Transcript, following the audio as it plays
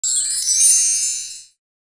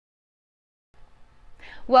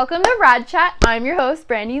Welcome to RAD CHAT. I'm your host,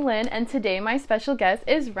 Brandilynn, and today my special guest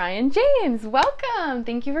is Ryan James. Welcome.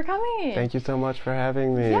 Thank you for coming. Thank you so much for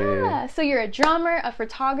having me. Yeah. So you're a drummer, a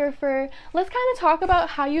photographer. Let's kind of talk about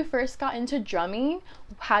how you first got into drumming.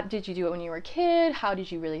 How did you do it when you were a kid? How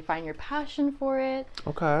did you really find your passion for it?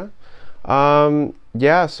 Okay.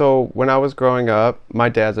 Yeah, so when I was growing up, my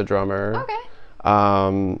dad's a drummer.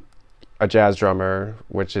 Okay. A jazz drummer,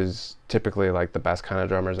 which is typically like the best kind of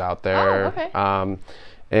drummers out there. Oh, okay.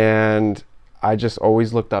 And I just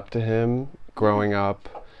always looked up to him growing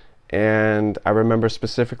up. And I remember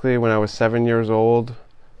specifically when I was 7 years old,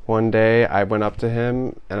 one day I went up to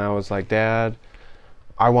him and I was like, "Dad,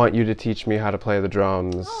 I want you to teach me how to play the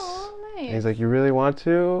drums." Oh, nice. And he's like, "You really want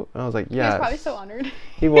to?" And I was like, "Yes." He was probably so honored.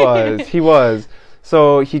 He was.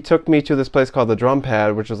 So he took me to this place called the Drum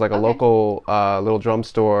Pad, which is like a Okay. local little drum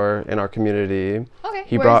store in our community. Okay.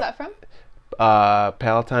 He Where brought, is that from?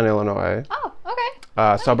 Palatine, Illinois, Oh, okay.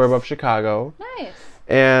 Nice. suburb of Chicago. Nice.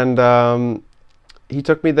 And he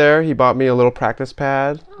took me there. He bought me a little practice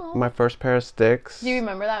pad, Aw. my first pair of sticks. Do you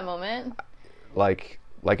remember that moment? Like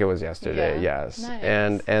it was yesterday, Yeah. yes.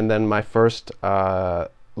 Nice. And then my first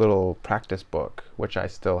little practice book, which I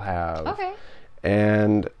still have. Okay.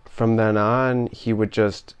 And from then on, he would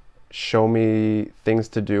just show me things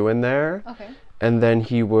to do in there. Okay. And then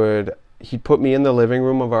he'd put me in the living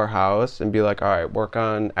room of our house and be like, "All right, work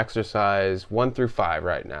on exercise 1 through 5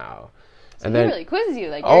 right now." So And he then, really quizzes you,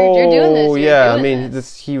 like, you're doing this. oh You're yeah, I doing mean,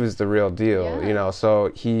 this. he was the real deal, Yeah. you know.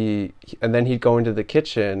 So and then he'd go into the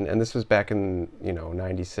kitchen, and this was back in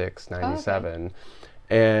 96, 97,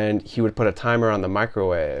 and he would put a timer on the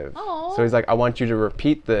microwave. Aw. So he's like, "I want you to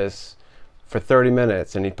repeat this for 30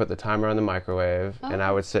 minutes," and he'd put the timer on the microwave, and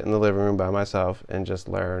I would sit in the living room by myself and just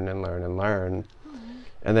learn and learn and learn.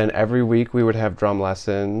 And then every week we would have drum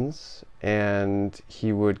lessons, and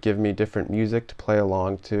he would give me different music to play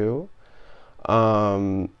along to.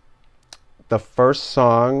 The first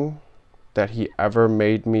song that he ever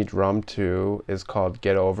made me drum to is called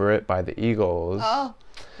 "Get Over It" by the Eagles. Oh,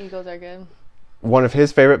 Eagles are good. One of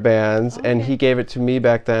his favorite bands, and Okay. he gave it to me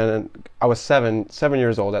back then, and I was seven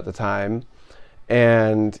years old at the time,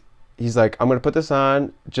 and he's like, "I'm gonna put this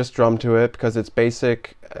on, just drum to it because it's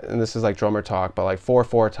basic," and this is like drummer talk, but like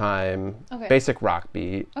 4/4 time, Okay. basic rock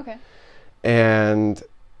beat. Okay. And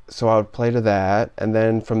so I would play to that, and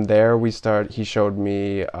then from there he showed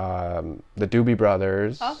me the Doobie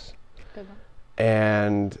Brothers. Oh, good one.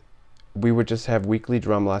 And we would just have weekly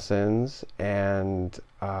drum lessons, and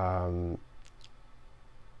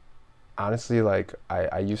honestly, like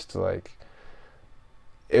I used to like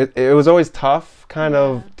it was always tough kind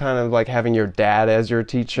of like having your dad as your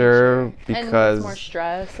teacher, Sure. And because it's more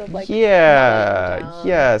stress of like yeah, not letting you down.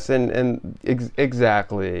 yes, and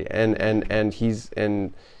exactly, and he's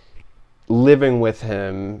in living with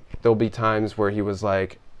him. There'll be times where he was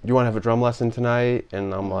like, "You want to have a drum lesson tonight?"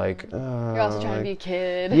 And I'm like, You're also trying to be a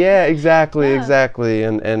kid. yeah, exactly, Yeah. exactly,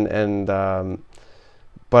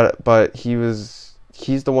 but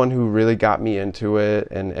he's the one who really got me into it,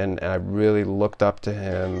 and I really looked up to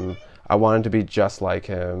him. I wanted to be just like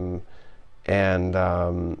him, and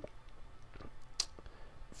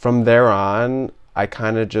from there on, I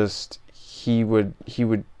kind of just he would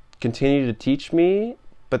continue to teach me,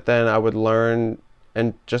 but then I would learn,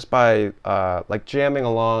 and just by like jamming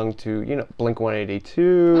along to Blink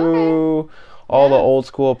 182. All the Yeah. old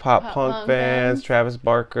school pop Pop punk punk bands, bands. Travis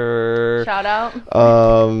Barker. Shout out.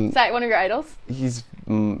 Is that one of your idols? He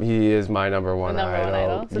is my number one The number one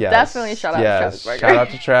idol. idol. So Yes, definitely shout out to yes. Travis Barker. Shout out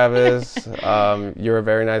to Travis. You're a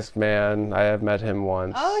very nice man. I have met him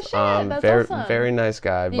once. Oh, shit, that's very, awesome. very nice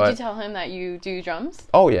guy. Did but you tell him that you do drums?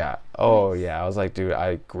 oh yeah, Nice. yeah. I was like, "Dude,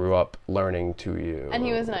 I grew up learning to you." And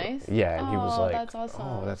he was nice? Yeah, and he was Oh, like, that's awesome.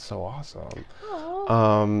 "Oh, that's so awesome."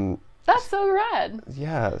 Oh, that's so rad.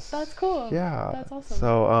 Yes. That's cool. Yeah. That's awesome.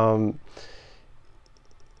 So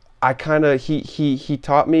I kind of he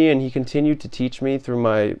taught me, and he continued to teach me through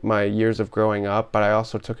my years of growing up, but I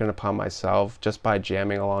also took it upon myself just by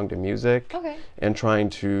jamming along to music Okay. and trying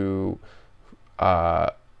to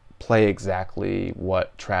play exactly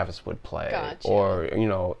what Travis would play. Gotcha. Or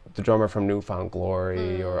the drummer from Newfound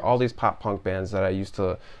Glory, or all these pop punk bands that I used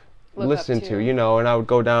to Look listen up to. to, and I would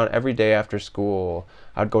go down every day after school.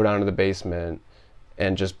 I'd go down to the basement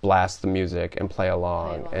and just blast the music and play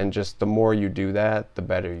along. And just the more you do that, the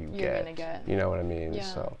better you're gonna get. You know what I mean? Yeah.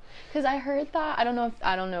 So Because I heard that, I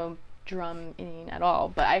don't know drumming at all,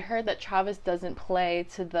 but I heard that Travis doesn't play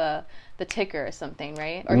to the ticker or something,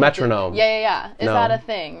 right? Or metronome. Yeah. Is No. that a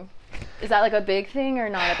thing? Is that like a big thing or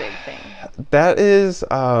not a big thing? That is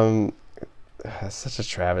That's such a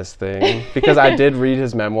Travis thing because I did read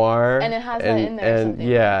his memoir, and it has that in there. And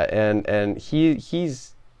yeah, and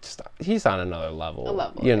he's on another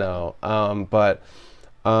level, you know.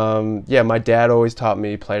 Yeah, my dad always taught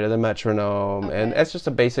me play to the metronome, and it's just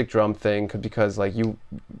a basic drum thing because like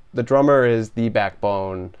the drummer is the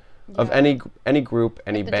backbone of any group,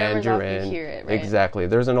 any band you're in. Hear it, right? Exactly.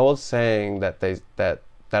 There's an old saying that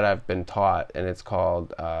I've been taught, and it's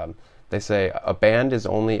called. They say a band is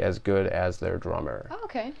only as good as their drummer. Oh,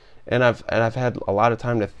 okay. And I've had a lot of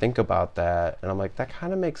time to think about that, and I'm like, that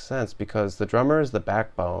kind of makes sense because the drummer is the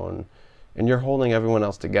backbone, and you're holding everyone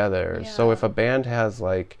else together. Yeah. So if a band has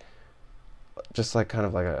like, just like kind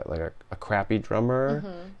of like a crappy drummer,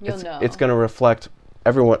 it's gonna reflect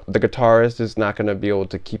everyone. The guitarist is not gonna be able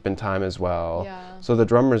to keep in time as well. Yeah. So the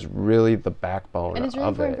drummer is really the backbone of it. And it's really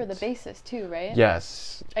important for the bassist too, right?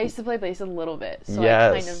 Yes. I used to play bass a little bit, so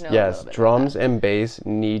yes, I kind of know a little bit drums about that. and bass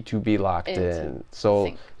need to be locked in.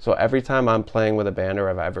 So every time I'm playing with a band or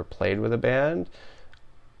I've ever played with a band,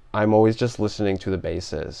 I'm always just listening to the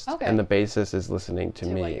bassist, and the bassist is listening to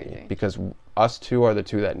me because us two are the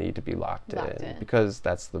two that need to be locked in because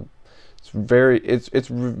it's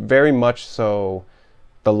very much so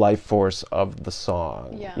the life force of the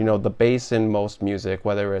song. Yeah. You know, the bass in most music,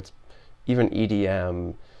 whether it's even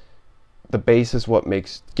EDM, the bass is what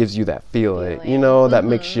gives you that feeling. You know, that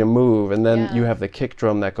makes you move, and then you have the kick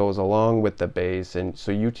drum that goes along with the bass, and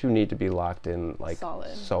so you two need to be locked in like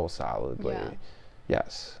so solidly. Yeah.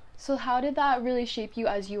 Yes. So how did that really shape you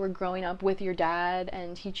as you were growing up with your dad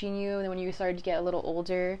and teaching you? And then when you started to get a little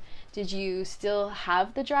older, did you still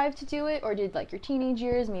have the drive to do it? Or did like your teenage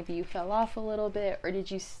years, maybe you fell off a little bit? Or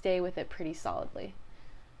did you stay with it pretty solidly?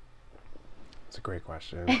 It's a great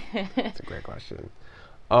question. It's a great question.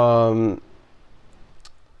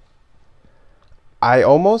 I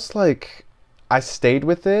almost I stayed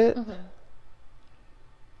with it.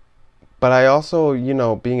 But I also, you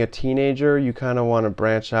know, being a teenager, you kind of want to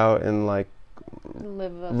branch out and like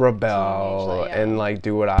rebel and like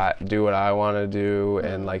do what I want to do.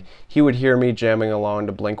 And like he would hear me jamming along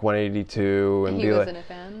to Blink 182 and he wasn't a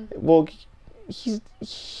fan. Well, he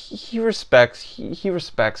respects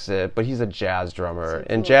it, but he's a jazz drummer,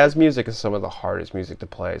 and jazz music is some of the hardest music to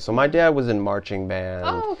play. So my dad was in marching band.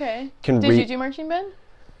 Oh, okay. Did you do marching band?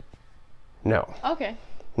 No. Okay.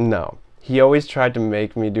 No. He always tried to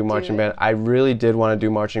make me do marching band. I really did want to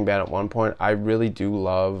do marching band at one point. I really do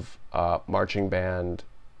love marching band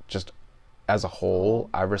just as a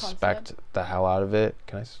whole. I respect the hell out of it.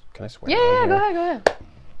 Can I swear? Yeah, go ahead.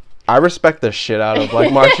 I respect the shit out of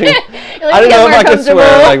like marching. I don't know if I can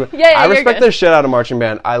swear. Like, I respect the shit shit out of marching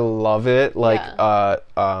band. I love it. Like,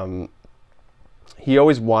 he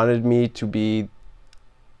always wanted me to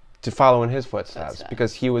follow in his footsteps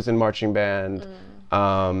because he was in marching band.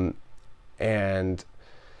 And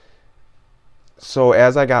so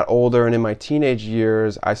as I got older and in my teenage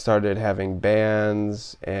years, I started having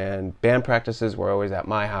bands, and band practices were always at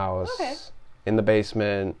my house in the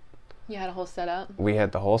basement. You had a whole setup? We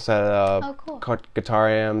had the whole setup. Oh, cool. Guitar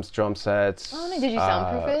amps, drum sets. Oh, nice. Did you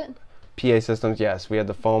soundproof it? PA systems, yes. We had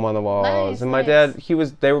the foam on the walls. Nice, and my dad,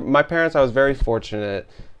 my parents, I was very fortunate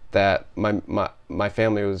that my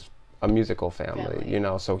family was a musical family, you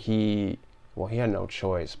know, so he had no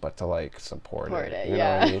choice but to like support it. You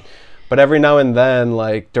know what I mean? But every now and then,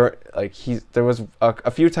 there was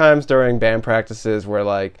a few times during band practices where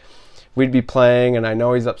like we'd be playing, and I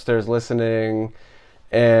know he's upstairs listening,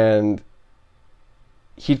 and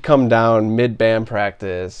he'd come down mid band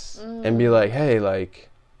practice and be like, "Hey, like,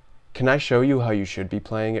 can I show you how you should be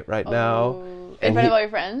playing it right now?" In front of all your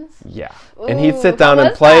friends? Yeah. Ooh, and he'd sit down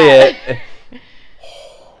and play it.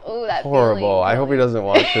 Oh, that horrible. I hope he doesn't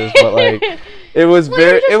watch this, but like it was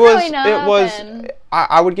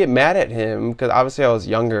I would get mad at him because obviously I was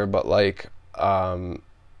younger, but like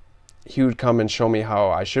he would come and show me how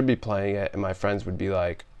I should be playing it, and my friends would be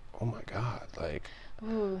like, "Oh my god," like,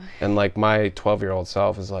 and like my 12-year-old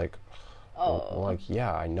self is like, well, like,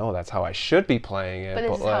 yeah, I know that's how I should be playing it, but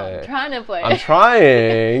this is how I'm trying to play. I'm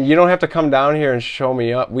trying. You don't have to come down here and show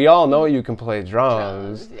me up. We all know you can play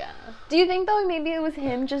drums. Yeah. Do you think, though, maybe it was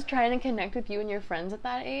him just trying to connect with you and your friends at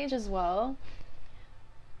that age as well?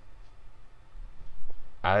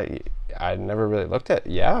 I never really looked at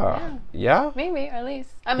yeah maybe, or at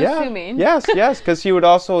least I'm assuming. yes because he would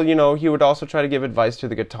also try to give advice to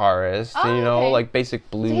the guitarist and, like basic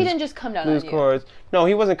blues. So he didn't just come down on chords. No,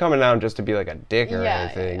 he wasn't coming down just to be like a dick or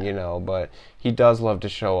anything, you know, but he does love to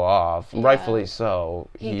show off, rightfully so.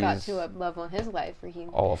 He got to a level in his life where he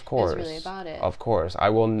of course is really about it. Of course, I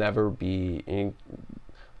will never be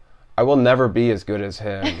I will never be as good as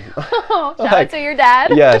him. Shout out to your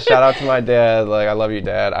dad. Yeah, shout out to my dad. Like, I love you,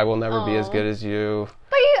 Dad. I will never be as good as you.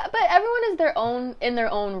 But everyone is in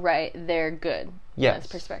their own right. They're good. Yes. From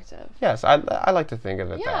this perspective. Yes, I like to think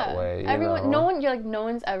of it that way. Everyone, no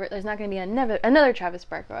one's ever. There's not going to be another Travis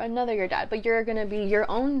Barker or another your dad, but you're going to be your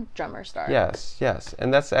own drummer star. Yes,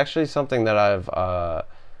 and that's actually something that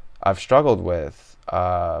I've struggled with.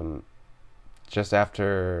 Just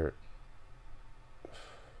after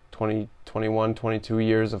 21, 22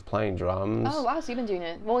 years of playing drums. Oh wow, so you've been doing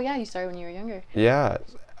it. Well, yeah, you started when you were younger. Yeah,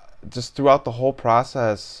 just throughout the whole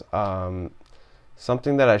process,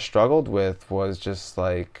 something that I struggled with was just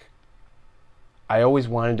like, I always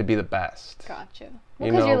wanted to be the best. Gotcha.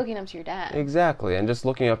 Well, because you're looking up to your dad. Exactly, and just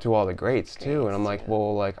looking up to all the greats too. And I'm like,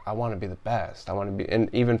 well, like, I want to be the best. I want to be, and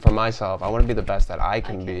even for myself, I want to be the best that I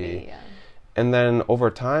can be. Yeah. And then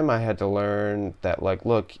over time, I had to learn that, like,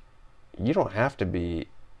 look, you don't have to be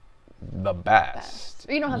the best.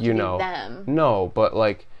 Or you don't have to be them. No, but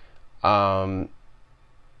like, I've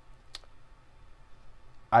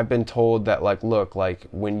been told that, like, look, like,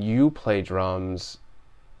 when you play drums,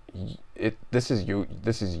 this is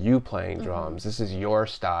you playing drums. This is your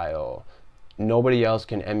style. Nobody else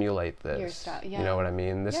can emulate this. Your style, yeah. You know what I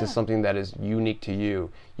mean? This is something that is unique to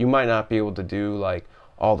you. You might not be able to do, like,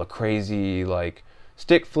 all the crazy, like,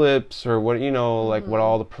 stick flips or what, like what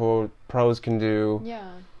all the pros can do. Yeah.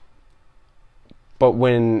 But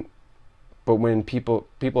when people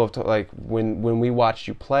have like, when we watch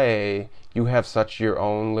you play, you have such your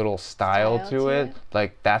own little style to it.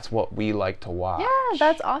 Like, that's what we like to watch. Yeah,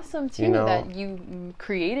 that's awesome too, that you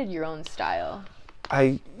created your own style.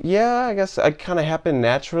 I guess it kind of happened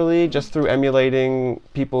naturally, just through emulating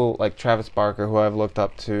people like Travis Barker, who I've looked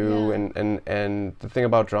up to, and the thing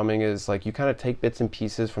about drumming is, like, you kind of take bits and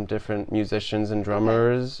pieces from different musicians and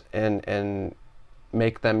drummers and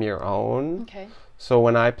make them your own. Okay. So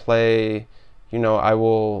when I play, I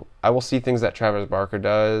will see things that Travis Barker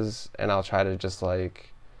does, and I'll try to just,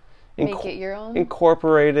 like, make it your own,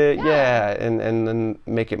 incorporate it, and then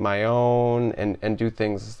make it my own, and do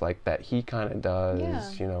things like that he kind of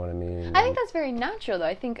does. You know what I mean? I think that's very natural, though.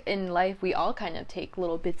 I think in life we all kind of take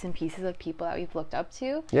little bits and pieces of people that we've looked up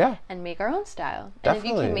to, and make our own style.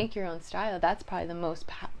 Definitely. And if you can make your own style, that's probably the most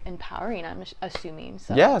empowering, I'm assuming.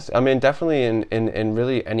 So. Yes, I mean, definitely in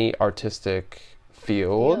really any artistic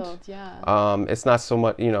field. It's not so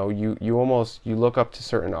much, you look up to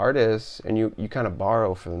certain artists, and you kind of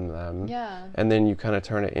borrow from them, and then you kind of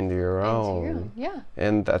turn it into your own.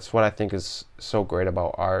 And that's what I think is so great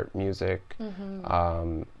about art, music,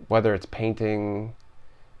 whether it's painting,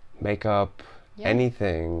 makeup,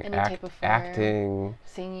 anything, acting,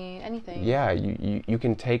 singing, anything. You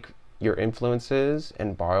can take your influences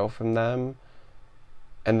and borrow from them,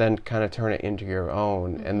 and then kind of turn it into your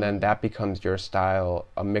own, and then that becomes your style,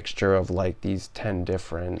 a mixture of, like, these 10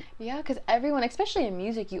 different... Yeah, because everyone, especially in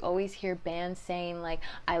music, you always hear bands saying, like,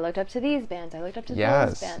 I looked up to these bands, I looked up to those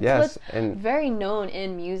bands. Yes, so it's very known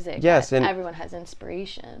in music. Yes, and everyone has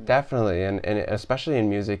inspiration. Definitely, and especially in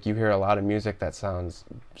music, you hear a lot of music that sounds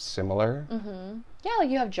similar. Yeah,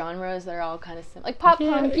 like, you have genres that are all kind of similar. Like, pop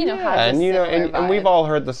punk, has a similar vibe. And we've all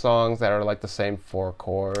heard the songs that are, like, the same 4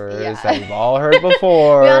 chords that we've all heard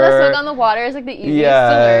before. Rihanna Smoke on the Water is, like, the easiest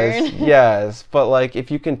to learn. Yes, but, like,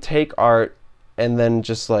 if you can take art and then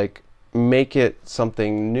just, like, make it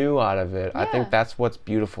something new out of it, I think that's what's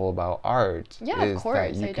beautiful about art. Yeah, of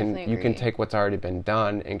course. That you can take what's already been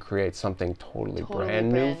done and create something totally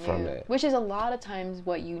brand new from it. Which is a lot of times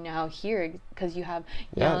what you now hear, because you have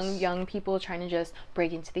young people trying to just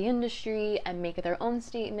break into the industry and make their own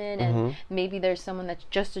statement, and maybe there's someone that's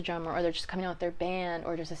just a drummer, or they're just coming out with their band,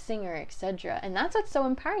 or just a singer, etc. And that's what's so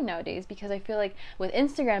empowering nowadays, because I feel like with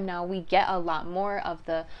Instagram now, we get a lot more of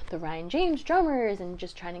the Ryan James drummers, and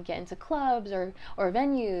just trying to get into clubs or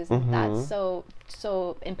venues. That's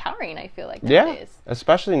so empowering, I feel like, nowadays.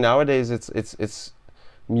 Especially nowadays, it's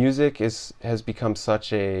music has become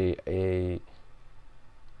such a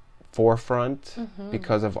forefront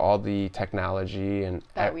because of all the technology, and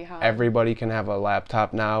everybody can have a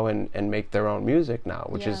laptop now and make their own music now,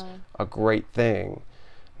 which is a great thing.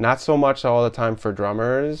 Not so much all the time for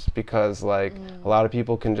drummers, because, like, a lot of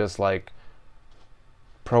people can just, like,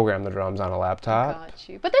 program the drums on a laptop. Got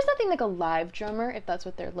you. But there's nothing like a live drummer, if that's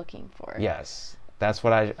what they're looking for. Yes. That's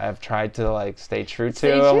what I've tried to, like, stay true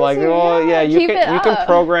to. I'm like, well, you can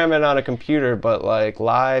program it on a computer, but, like,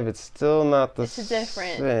 live, it's still not the same.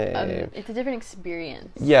 It's a different experience.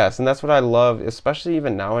 Yes, and that's what I love, especially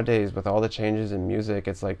even nowadays with all the changes in music.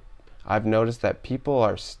 It's like, I've noticed that people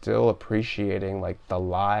are still appreciating like the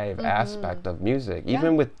live aspect of music,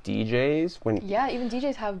 even with DJs. Even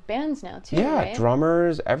DJs have bands now too. Yeah, right?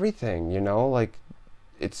 drummers, everything. You know, like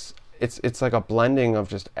it's like a blending of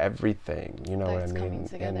just everything. You know what I mean? Coming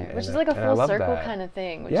together, which is and like a full circle that. kind of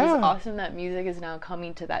thing, which is awesome that music is now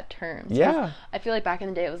coming to that term. Yeah, I feel like back in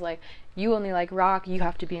the day it was like, you only like rock, you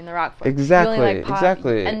have to be in the rock. Exactly, you only like pop,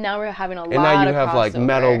 exactly. And now we're having a lot. And now you have crossover. like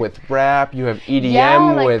metal with rap. You have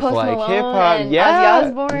EDM with Post like Malone hip hop. and Yeah, Ozzy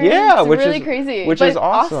Osbourne. yeah, It's which really is crazy, which but is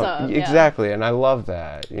awesome. Yeah. Exactly, and I love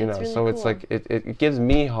that. You know, really so it's cool. like it gives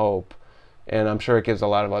me hope, and I'm sure it gives a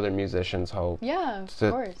lot of other musicians hope. Yeah, of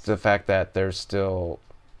course. The fact that there's still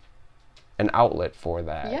an outlet for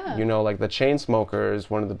that. Yeah. You know, like the Chainsmokers,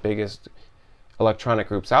 one of the biggest electronic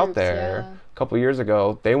groups out there. Yeah. A couple years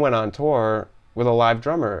ago, they went on tour with a live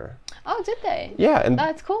drummer. Oh, did they? Yeah, and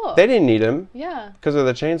that's cool. They didn't need him. Yeah. Because of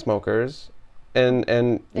the Chainsmokers.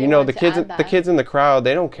 And you know, the kids in the crowd,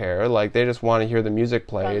 they don't care. Like, they just want to hear the music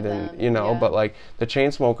played, and you know, but like the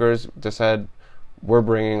Chainsmokers just said, we're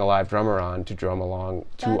bringing a live drummer on to drum along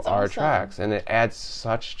to our tracks, and it adds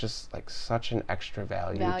such an extra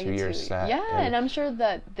value to your set. Yeah, and I'm sure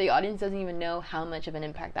that the audience doesn't even know how much of an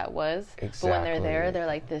impact that was. Exactly. But when they're there, they're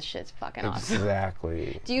like, this shit's fucking awesome.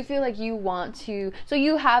 Exactly. Do you feel like you want to? So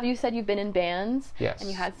you said you've been in bands. Yes. And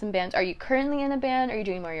you had some bands. Are you currently in a band? Are you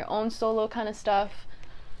doing more your own solo kind of stuff?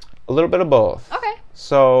 A little bit of both. Okay.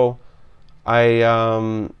 So,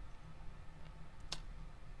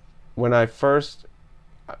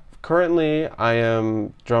 currently I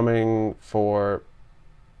am drumming for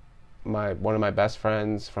one of my best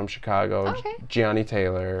friends from Chicago, Gianni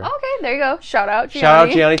Taylor. Okay, there you go. Shout out Gianni. Shout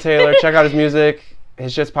out Gianni Taylor. Check out his music.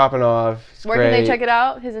 His shit's popping off. It's Where great. can they check it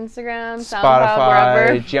out? His Instagram, Spotify, SoundCloud,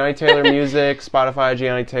 wherever. Gianni Taylor Music, Spotify,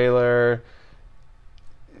 Gianni Taylor.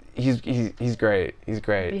 He's great. He's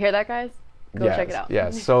great. You hear that, guys? Go check it out.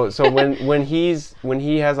 Yes. So when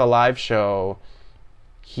he has a live show,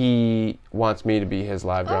 he wants me to be his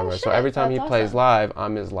live drummer. Shit, so every time he plays awesome. live,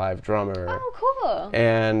 I'm his live drummer. Oh, cool.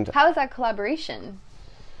 And how is that collaboration?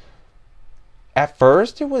 At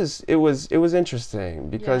first, it was interesting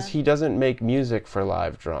because he doesn't make music for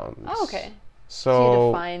live drums. Oh, okay. So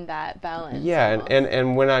you define that balance. Yeah,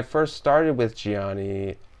 and when I first started with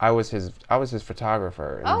Gianni, I was his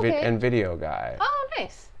photographer and video guy. Oh,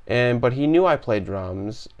 nice. But he knew I played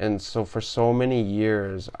drums, and so for so many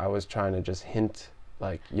years, I was trying to just hint,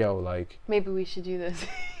 like, yo, like, maybe we should do this.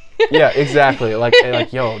 Yeah, exactly. Like,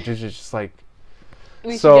 yo, just like.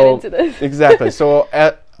 We should get into this. Exactly. So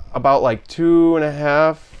at about like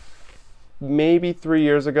 2.5, maybe 3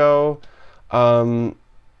 years ago,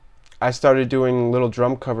 I started doing little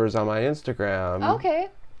drum covers on my Instagram. Okay.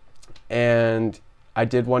 And I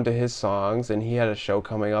did one to his songs, and he had a show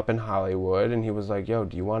coming up in Hollywood, and he was like, yo,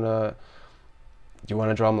 do you wanna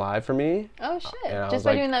drum live for me? Oh shit. Just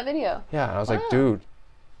by doing that video. Yeah, and I was like, dude,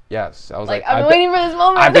 yes. I was like, I've been waiting for this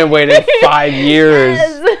moment. I've been waiting 5 years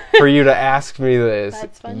for you to ask me this.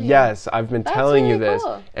 That's funny. Yes, I've been telling you this.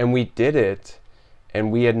 Cool. And we did it,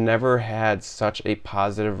 and we had never had such a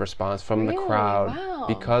positive response from the crowd. Wow.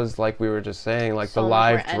 Because, like we were just saying, like so the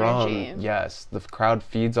live much more drum, energy. yes, the crowd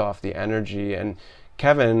feeds off the energy. And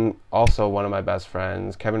Kevin, also one of my best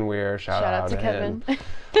friends, Kevin Weir, shout out to Kevin.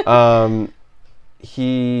 him.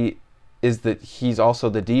 He's also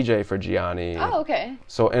the DJ for Gianni. Oh, okay.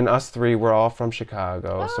 So, and us three, we're all from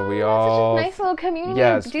Chicago. Oh, so we that's all such a nice little community.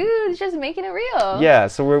 Yes. Dudes just making it real. Yeah,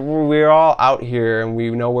 so we're all out here, and we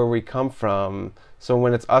know where we come from. So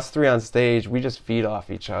when it's us three on stage, we just feed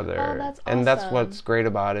off each other. Oh, that's awesome. And that's what's great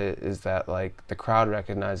about it, is that like the crowd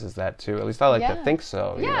recognizes that too. At least I like to think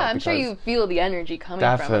so. Yeah, you know, I'm sure you feel the energy coming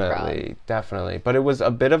from the crowd. Definitely. But it was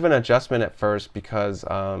a bit of an adjustment at first because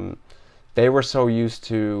they were so used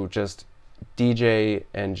to just DJ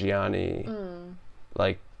and Gianni,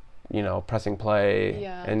 like, you know, pressing play,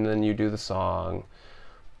 and then you do the song.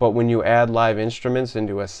 But when you add live instruments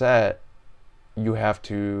into a set, you have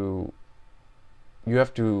to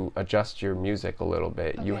adjust your music a little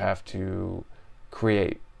bit. Okay. You have to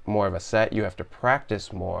create more of a set. You have to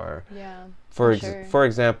practice more. Yeah. For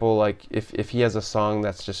example, like if he has a song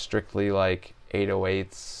that's just strictly like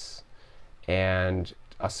 808s and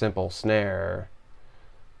a simple snare,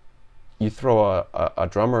 you throw a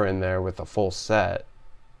drummer in there with a full set.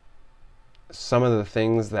 Some of the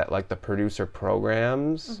things that like the producer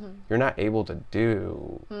programs, you're not able to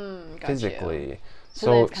do physically.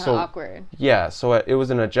 So it's kind of awkward. Yeah, so it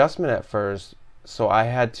was an adjustment at first. So I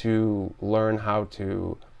had to learn how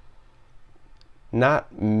to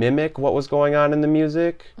not mimic what was going on in the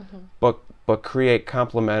music, but but create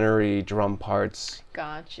complementary drum parts.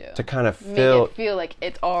 Gotcha. To kind of make it feel like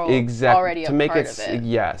it's already to a make part it, of it.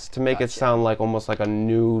 Yes, to make it sound like almost like a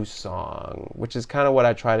new song, which is kind of what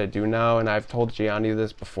I try to do now. And I've told Gianni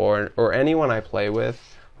this before, or anyone I play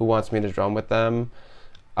with who wants me to drum with them,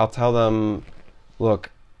 I'll tell them,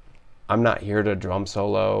 look, I'm not here to drum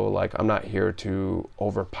solo. Like, I'm not here to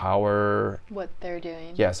overpower what they're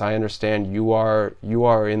doing. Yes, I understand you are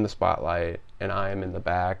in the spotlight and I am in the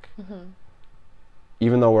back.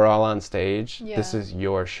 Even though we're all on stage, this is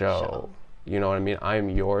your show. You know what I mean? I'm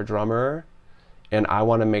your drummer, and I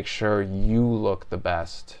want to make sure you look the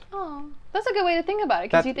best. Oh, that's a good way to think about it,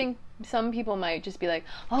 because you think some people might just be like,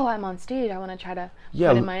 oh, I'm on stage, I want to try to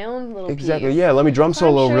put in my own little piece. Yeah, let me drum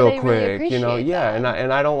solo real quick. Really, you know, and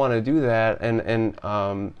I don't want to do that, and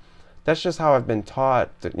that's just how I've been taught,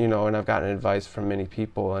 you know, and I've gotten advice from many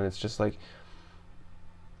people, and it's just like,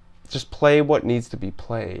 just play what needs to be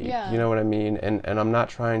played. You know what I mean? And I'm not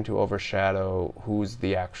trying to overshadow who's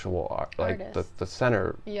the actual artist. The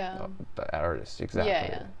center, the artist.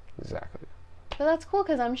 Exactly. Exactly. But that's cool,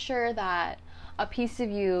 because I'm sure that a piece of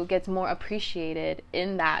you gets more appreciated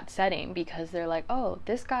in that setting, because they're like, oh,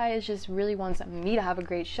 this guy is just really wants me to have a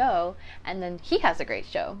great show, and then he has a great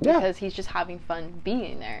show because he's just having fun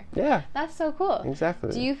being there. Yeah. That's so cool.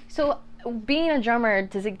 Exactly. So being a drummer,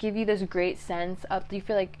 does it give you this great sense of, do you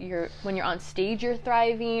feel like when you're on stage you're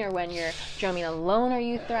thriving, or when you're drumming alone are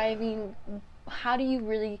you thriving? How do you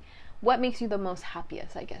really, what makes you the most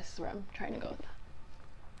happiest, I guess, is where I'm trying to go with that.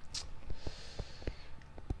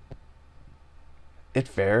 It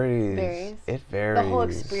varies. It varies. The whole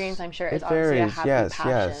experience, I'm sure, is obviously a happy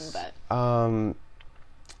passion. But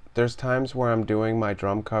there's times where I'm doing my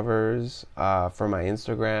drum covers for my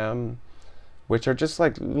Instagram, which are just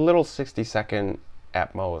like little 60-second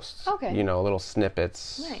at most. You know, little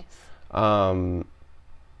snippets. Nice.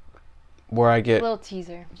 Where I get a little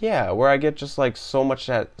teaser. Yeah, where I get just like so much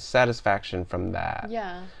satisfaction from that.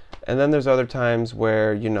 Yeah. And then there's other times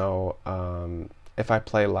where, you know, if I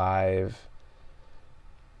play live,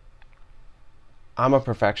 I'm a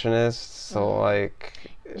perfectionist, so like,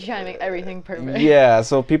 you're trying to make everything perfect. Yeah,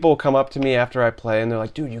 so people come up to me after I play and they're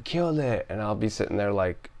like, dude, you killed it. And I'll be sitting there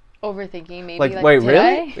like, overthinking, maybe, like wait,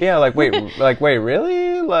 really? Yeah, like wait, wait,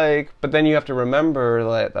 really? Like, but then you have to remember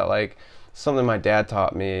that like something my dad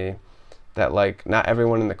taught me, that like not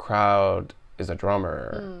everyone in the crowd is a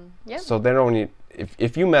drummer. So they don't need,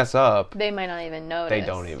 if you mess up, they might not even notice. They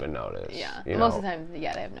don't even notice. Yeah. You Most know? of the time, they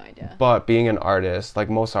have no idea. But being an artist, like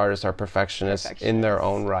most artists are perfectionists in their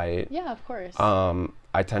own right. Yeah, of course.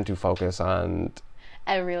 I tend to focus on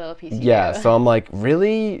every little piece you do. So I'm like,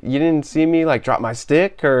 really? You didn't see me like drop my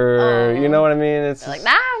stick, or you know what I mean? It's like,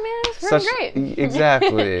 nah, man, it's really great.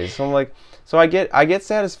 Exactly. So I'm like, so I get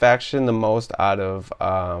satisfaction the most out of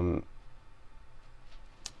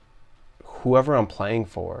whoever I'm playing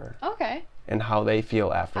for. Okay. And how they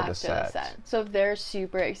feel after the set. So if they're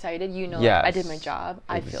super excited, you know, yes, I did my job.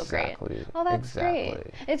 I feel great. Oh, that's great.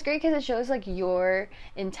 It's great because it shows like your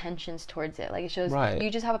intentions towards it. Like it shows you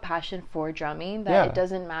just have a passion for drumming, that it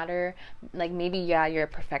doesn't matter. Like maybe, you're a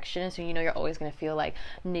perfectionist, so you know you're always going to feel like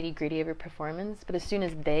nitty gritty of your performance. But as soon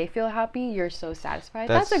as they feel happy, you're so satisfied.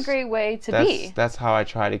 That's a great way to be. That's how I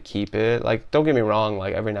try to keep it. Like, don't get me wrong.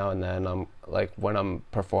 Like every now and then, I'm like, when I'm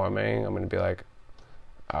performing, I'm going to be like,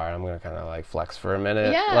 all right, I'm gonna kind of like flex for a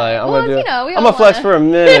minute. Yeah. Like, I'm gonna flex for a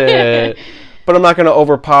minute, but I'm not gonna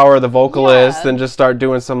overpower the vocalist and just start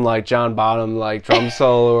doing some like John Bonham like drum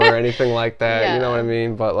solo or anything like that. You know what I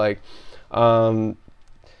mean? But like,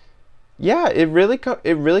 it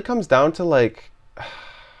really comes down to like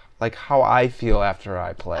how I feel after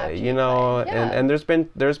I play. You know, and there's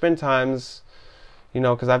been times, you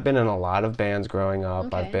know, because I've been in a lot of bands growing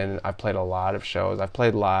up. I've played a lot of shows. I've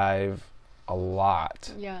played live a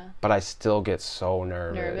lot, but I still get so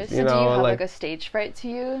nervous. You know, do you have like a stage fright to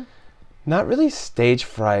you? Not really stage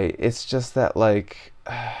fright. It's just that like,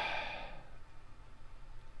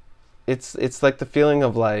 it's like the feeling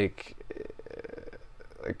of like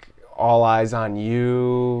all eyes on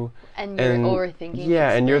you, and you're overthinking.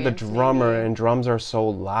 Yeah, and you're the drummer, and drums are so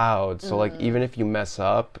loud. So like, even if you mess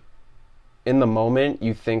up, in the moment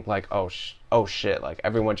you think like, oh shit, like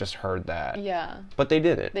everyone just heard that. Yeah. But they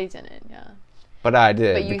didn't. Yeah. But I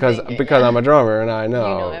did, because I'm a drummer and I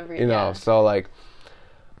know. You know, so like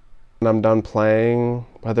when I'm done playing,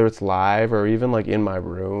 whether it's live or even like in my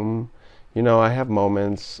room, you know, I have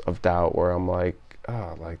moments of doubt where I'm like,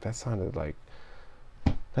 oh, like that sounded like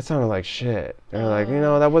shit. Or like, you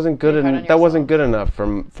know, that wasn't good enough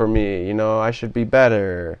for me, you know, I should be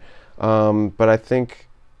better. But I think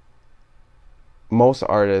most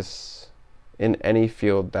artists in any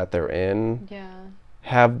field that they're in, Yeah.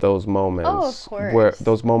 have those moments. Oh, of course. Where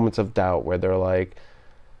those moments of doubt where they're like,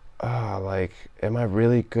 like, am I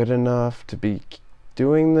really good enough to be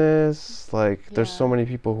doing this? Like, there's so many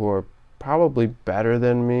people who are probably better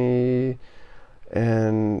than me,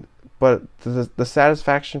 but the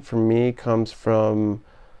satisfaction for me comes from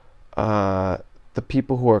the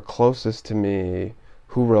people who are closest to me,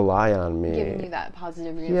 who rely on me, giving you that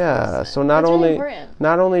positive reinforcement. Yeah, so not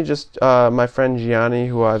only just my friend Gianni,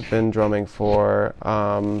 who I've been drumming for,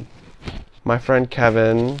 my friend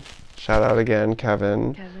Kevin, shout out again,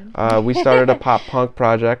 Kevin. We started a pop punk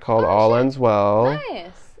project called All Ends Well.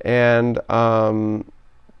 Nice. And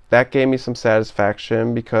that gave me some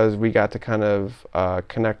satisfaction because we got to kind of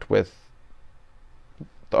connect with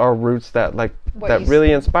our roots that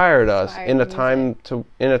really inspired us in a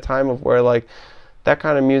time of where like that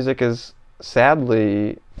kind of music is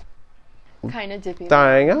sadly kind of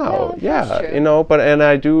dying out. Yeah, you know, and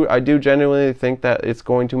I do genuinely think that it's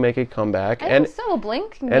going to make a comeback. And so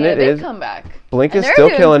Blink can and be it a big is comeback. Blink is still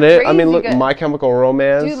killing it. I mean, look, good. My Chemical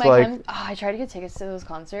Romance, Dude, I tried to get tickets to those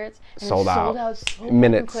concerts. And sold out so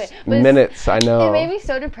minutes. Quick. Minutes, I know. It made me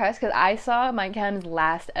so depressed because I saw My Chem's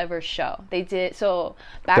last ever show. They did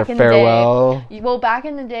back Their in farewell. the day. Well, back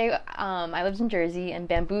in the day, I lived in Jersey, and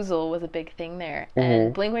Bamboozle was a big thing there.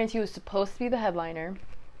 And Blink-182 was supposed to be the headliner.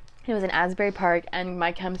 It was in Asbury Park, and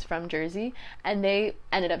My Chem's from Jersey, and they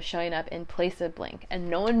ended up showing up in place of Blink, and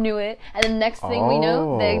no one knew it. And the next thing we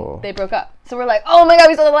know, they broke up. So we're like, oh my god,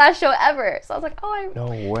 we saw the last show ever. So I was like, no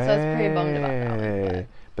way. So I was pretty bummed about that one.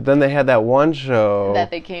 But then they had that one show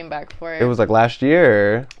that they came back for. It was like last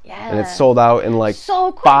year, and it sold out in like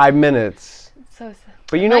so 5 minutes. So sad.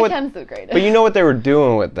 But you know My Chem's the greatest. But you know what they were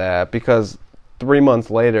doing with that, because 3 months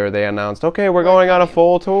later they announced, okay, we're going on a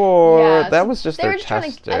full tour. Yeah, that was just their tester. I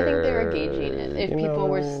think they were gauging it if people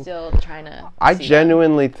were still trying to. I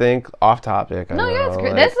genuinely think, off topic. It's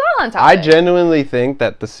great. That's all on topic. I genuinely think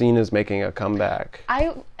that the scene is making a comeback.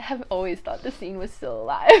 I have always thought the scene was still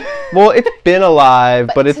alive. Well, it's been alive,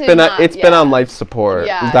 but it's been on life support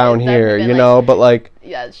down here, you know. But like,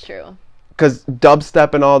 yeah, it's true. Because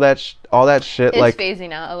dubstep and all that shit, it's like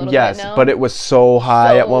phasing out a little bit now. Yes, but it was so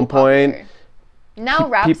high at one point. Now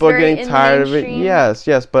rap's people are very getting tired of it. mainstream.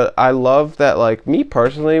 Yes, but I love that. Like, me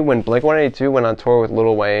personally, when Blink-182 went on tour with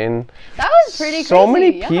Lil Wayne, that was pretty crazy. So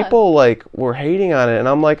many people like were hating on it, and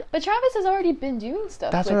I'm like, but Travis has already been doing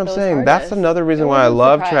stuff. That's with what I'm those saying. artists. That's another reason why I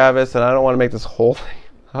love Travis, and I don't want to make this whole thing.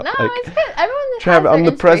 No, it's good. Everyone I'm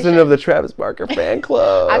the president of the Travis Barker fan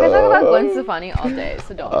club. I can talk about Gwen Stefani all day,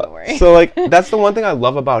 so don't worry. So like, that's the one thing I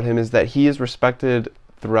love about him, is that he is respected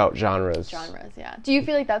throughout genres. Yeah. Do you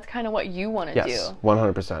feel like that's kind of what you want to do? Yes,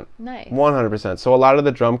 100%. Nice. 100%. So a lot of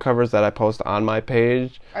the drum covers that I post on my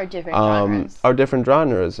page are different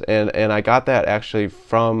genres. And I got that actually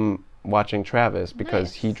from watching Travis,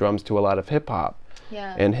 because he drums to a lot of hip hop.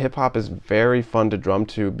 Yeah. And hip hop is very fun to drum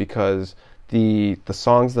to, because the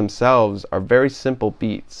songs themselves are very simple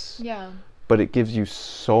beats. Yeah. But it gives you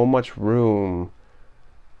so much room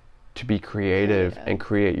to be creative and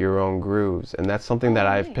create your own grooves, and that's something that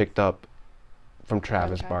I've picked up from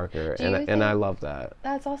Travis Barker, and I love that.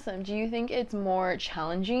 That's awesome. Do you think it's more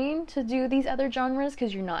challenging to do these other genres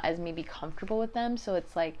because you're not as maybe comfortable with them? So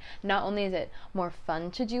it's like, not only is it more fun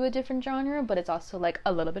to do a different genre, but it's also like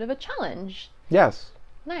a little bit of a challenge. Yes.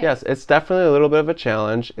 Nice. Yes, it's definitely a little bit of a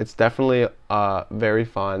challenge. It's definitely very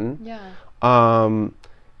fun. Yeah.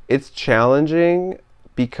 It's challenging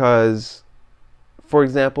because, for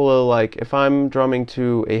example, like if I'm drumming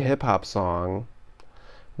to a hip hop song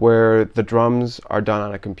where the drums are done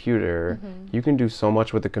on a computer, you can do so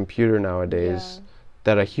much with a computer nowadays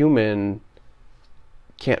that a human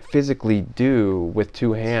can't physically do with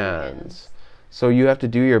two hands. So you have to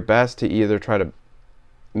do your best to either try to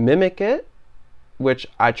mimic it, which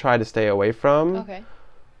I try to stay away from,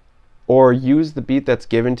 or use the beat that's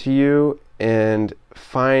given to you and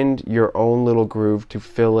find your own little groove to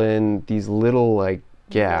fill in these little like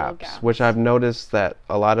gaps, which I've noticed that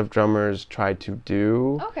a lot of drummers try to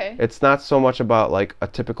do. It's not so much about like a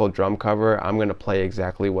typical drum cover. I'm going to play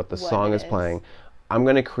exactly what the song is playing. I'm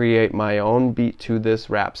going to create my own beat to this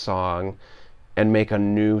rap song and make a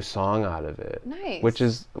new song out of it. Nice. Which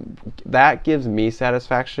is, that gives me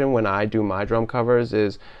satisfaction when I do my drum covers,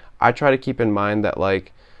 is I try to keep in mind that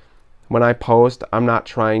like when I post, I'm not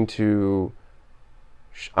trying to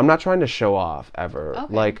show off ever.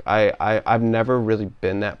 Like I've never really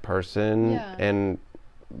been that person, and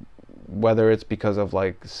whether it's because of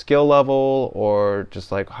like skill level or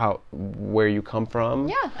just like where you come from.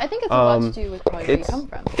 Yeah, I think it's a lot to do with probably where you come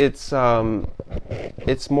from.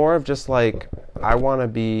 It's more of just like, I want to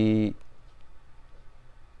be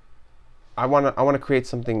I want to create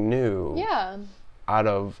something new. Yeah. Out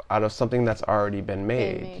of something that's already been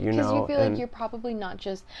made, you know. Because you feel like you're probably not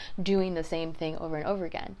just doing the same thing over and over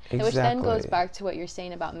again. Exactly. Which then goes back to what you're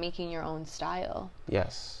saying about making your own style.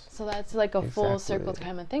 Yes. So that's like a full circle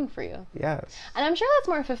kind of thing for you. Yes. And I'm sure that's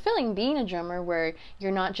more fulfilling being a drummer, where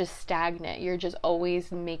you're not just stagnant. You're just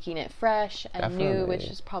always making it fresh and new, which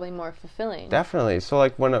is probably more fulfilling. Definitely. So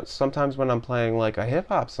like sometimes when I'm playing like a hip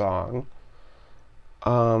hop song,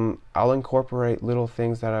 I'll incorporate little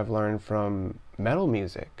things that I've learned from metal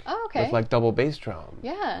music. Oh, okay. With like double bass drum.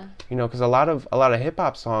 Yeah. You know, because a lot of hip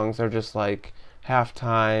hop songs are just like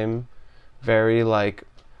halftime, very like.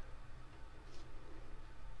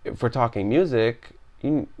 If we're talking music,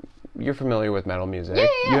 you're familiar with metal music.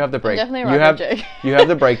 Yeah. You have the break. You have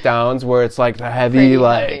the breakdowns where it's like the heavy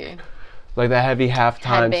like the heavy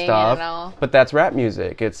halftime stuff. But that's rap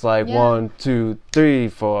music. It's like 1, 2, 3,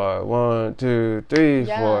 4, 1, 2, 3,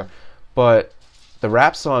 4. But the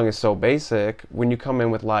rap song is so basic. When you come in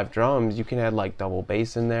with live drums, you can add like double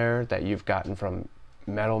bass in there that you've gotten from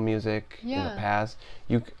metal music in the past.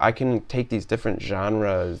 I can take these different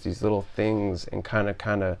genres, these little things, and kind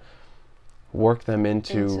of work them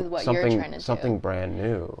into something brand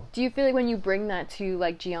new. Do you feel like when you bring that to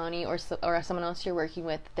like Gianni or someone else you're working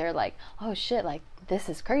with, they're like, oh shit, like this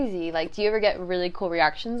is crazy? Like, do you ever get really cool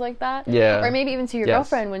reactions like that? Yeah. Or maybe even to your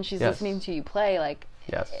girlfriend when she's listening to you play, like,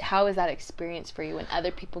 yes. How is that experience for you when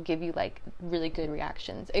other people give you like really good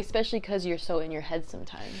reactions, especially because you're so in your head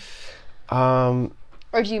sometimes?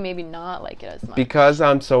 Or do you maybe not like it as much? Because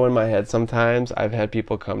I'm so in my head sometimes, I've had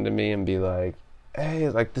people come to me and be like, hey,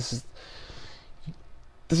 like this is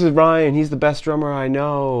Ryan, he's the best drummer I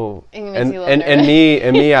know. And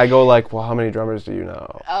me, I go like, well, how many drummers do you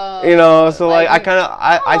know? Oh, you know, so like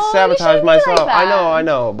I sabotage myself. Like I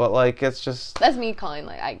know, but like it's just that's me calling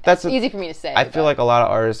that's easy for me to say. I feel like a lot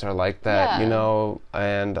of artists are like that, you know,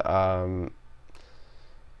 and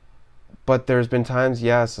but there's been times,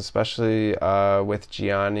 yes, especially with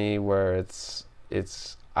Gianni, where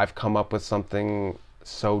it's I've come up with something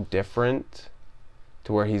so different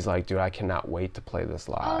to where he's like, dude, I cannot wait to play this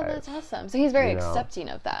live. Oh, that's awesome. So he's very accepting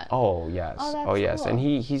of that. Oh, yes. Oh, yes. Cool. And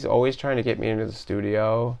he's always trying to get me into the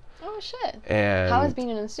studio. Oh, shit. And how is being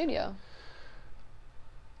in the studio?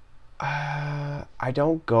 I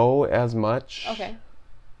don't go as much. Okay.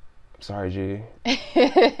 Sorry, G.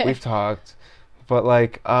 We've talked. But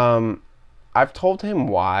like, I've told him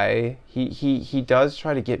why. He does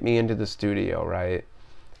try to get me into the studio, right?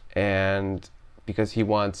 And because he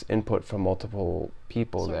wants input from multiple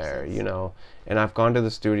people there, you know. And I've gone to the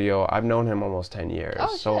studio. I've known him almost 10 years.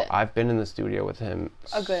 Oh, so shit. I've been in the studio with him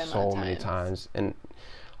so many times. And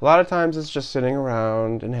a lot of times it's just sitting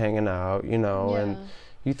around and hanging out, you know, and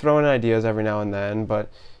you throw in ideas every now and then. But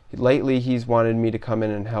lately he's wanted me to come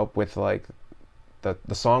in and help with like the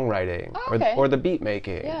songwriting or the beat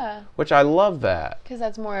making, which I love that. Because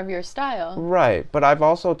that's more of your style. Right. But I've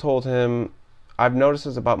also told him, I've noticed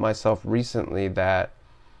this about myself recently, that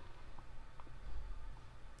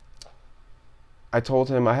I told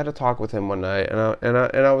him, I had a talk with him one night, and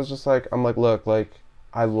I was just like, I'm like, look, like,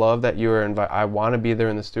 I love that you were invited. I want to be there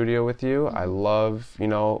in the studio with you. I love, you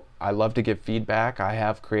know, I love to give feedback. I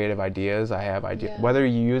have creative ideas. I have ideas. Whether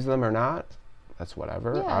you use them or not, that's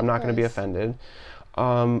whatever. Yeah, I'm not going to be offended.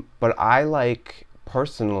 But I like,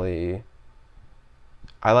 personally,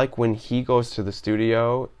 I like when he goes to the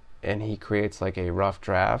studio and he creates like a rough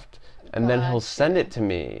draft, and then he'll send it to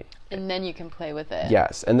me. And then you can play with it.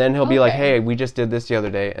 Yes, and then he'll be like, hey, we just did this the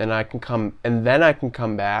other day, and I can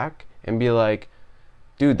come back and be like,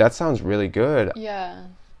 dude, that sounds really good. Yeah.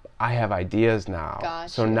 I have ideas now.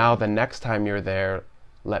 Gotcha. So now the next time you're there,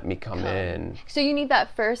 let me come in. So you need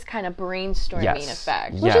that first kind of brainstorming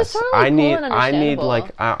effect, which yes. is totally cool and understandable. I need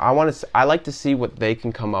like I like to see what they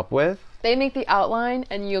can come up with. They make the outline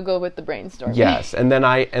and you'll go with the brainstorming. Yes, and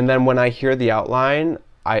then when I hear the outline,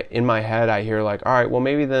 in my head I hear like, all right, well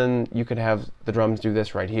maybe then you could have the drums do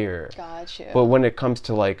this right here. Gotcha. But when it comes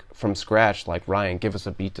to like from scratch, like Ryan, give us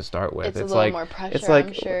a beat to start with. It's a little like more pressure, it's like,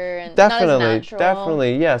 I'm sure, and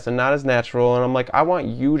definitely, yes, and not as natural. And I'm like, I want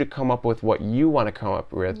you to come up with what you want to come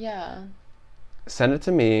up with. Yeah. Send it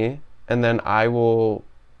to me, and then I will,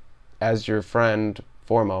 as your friend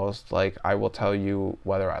foremost, like I will tell you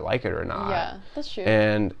whether I like it or not. Yeah, that's true.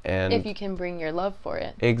 And if you can bring your love for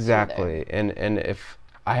it. Exactly. And if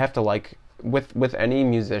I have to like with any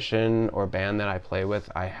musician or band that I play with,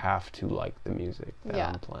 I have to like the music that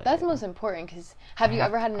I'm playing. That's most important, because have you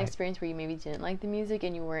ever had an experience where you maybe didn't like the music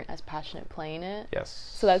and you weren't as passionate playing it?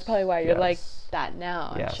 Yes. So that's probably why you're like that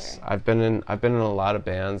now. Yes. I'm sure. I've been in a lot of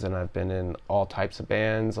bands, and I've been in all types of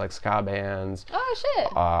bands, like ska bands. Oh shit.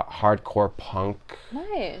 Hardcore punk.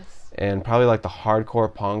 Nice. And probably like the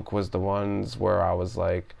hardcore punk was the ones where I was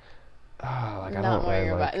like, I don't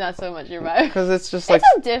really like, not so much your vibe, because it's just like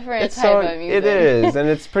it's a different type of music. It is, and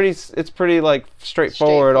it's pretty like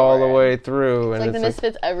straightforward all the way through. It's and like the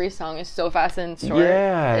Misfits. Every song is so fast and short.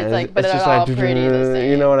 Yeah, it's like, but it's it's just all like, pretty the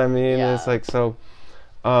same. You know what I mean? Yeah. It's like so.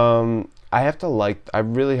 I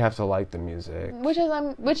really have to like the music.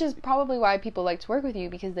 Which is probably why people like to work with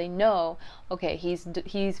you, because they know, okay,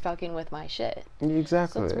 he's fucking with my shit.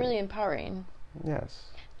 Exactly. So it's really empowering. Yes.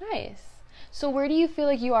 Nice. So where do you feel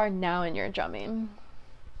like you are now in your drumming?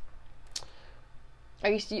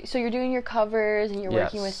 So you're doing your covers and you're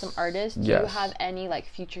working with some artists. Do you have any like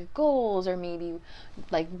future goals, or maybe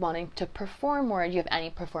like wanting to perform more? Do you have any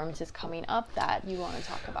performances coming up that you want to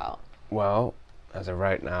talk about? Well, as of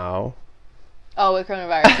right now. Oh, with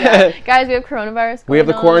coronavirus, yeah. Guys, we have coronavirus We have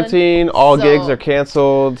the quarantine. All gigs are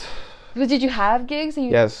canceled. But did you have gigs?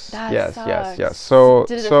 Yes. Sucks. So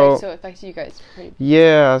did it affect you guys pretty?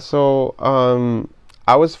 Yeah. So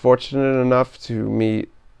I was fortunate enough to meet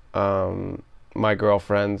my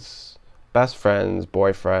girlfriend's best friend's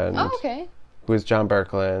boyfriend. Oh, okay. Who is John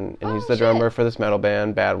Berklin, and he's the drummer for this metal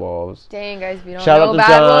band, Bad Wolves. Dang, guys, if you don't Shout know out to Bad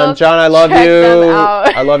John. Wolves, John, I love check you. them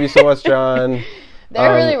out. I love you so much, John.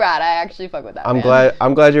 They're really rad. I actually fuck with that I'm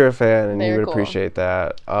band. glad you're a fan, and They're you would cool. appreciate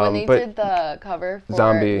that. When they did the cover for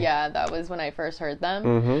Zombie, yeah, that was when I first heard them.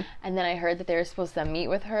 Mm-hmm. And then I heard that they were supposed to meet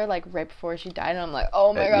with her like right before she died, and I'm like,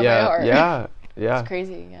 oh my god, my heart. Yeah. It's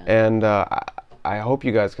crazy. Yeah. And I hope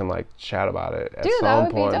you guys can like chat about it at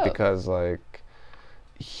some point, because like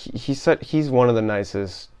he said he's one of the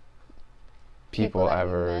nicest people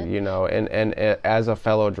ever, you know. And as a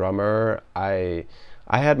fellow drummer, I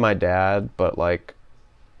had my dad, but like.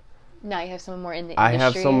 Now you have someone more in the industry. I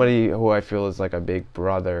have somebody who I feel is like a big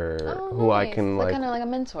brother, who I can like kind of like a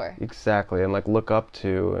mentor. Exactly, and like look up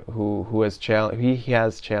to, who has he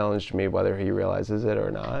has challenged me, whether he realizes it or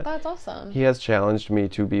not. That's awesome. He has challenged me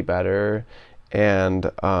to be better, and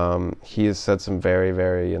he has said some very,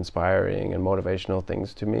 very inspiring and motivational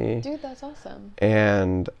things to me. Dude, that's awesome.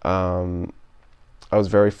 And I was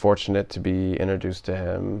very fortunate to be introduced to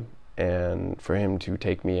him, and for him to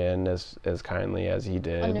take me in as kindly as he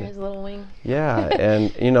did. Under his little wing. Yeah,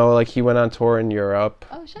 and you know, like he went on tour in Europe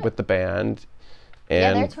with the band.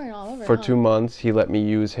 And they're touring all over. For 2 months, he let me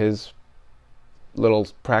use his little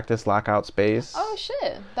practice lockout space. Oh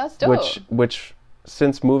shit, that's dope. Which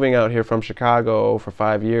since moving out here from Chicago for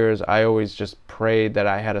 5 years, I always just prayed that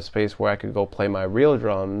I had a space where I could go play my real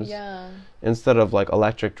drums. Yeah. Instead of like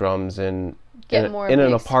electric drums in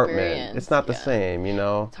an apartment. It's not the same, you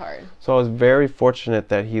know. It's hard. So I was very fortunate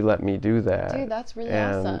that he let me do that. Dude, that's really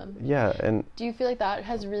awesome. Yeah, and do you feel like that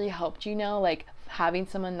has really helped you now, like having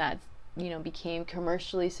someone that's, you know, became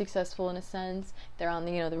commercially successful in a sense? They're on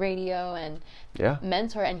the, you know, the radio and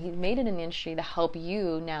mentor, and he made it in the industry to help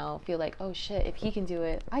you now feel like, oh shit, if he can do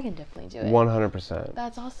it, I can definitely do it. 100%.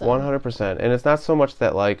 That's awesome. 100%. And it's not so much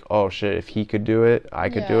that like, oh shit, if he could do it, I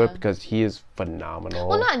could do it, because he is phenomenal.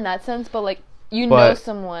 Well, not in that sense, but like know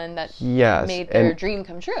someone that made their dream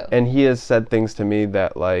come true. And he has said things to me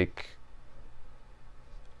that like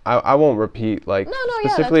I won't repeat like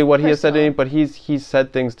specifically what he has said to me, but he's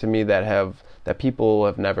said things to me that people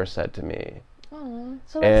have never said to me. Oh,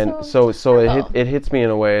 so it hits me in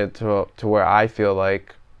a way to where I feel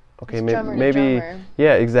like, okay, maybe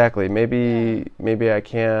yeah, exactly, maybe I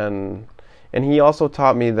can. And he also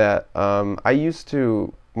taught me that I used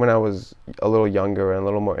to, when I was a little younger and a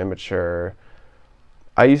little more immature,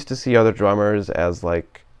 I used to see other drummers as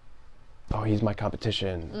like, oh, he's my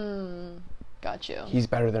competition. Got you. He's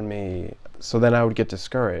better than me. So then I would get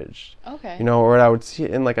discouraged. Okay. You know, or I would see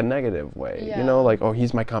it in like a negative way. Yeah. You know, like, oh,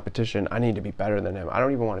 he's my competition. I need to be better than him. I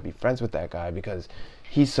don't even want to be friends with that guy because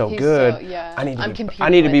he's so good. I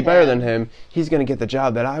need to be better than him. He's going to get the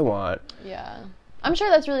job that I want. Yeah. I'm sure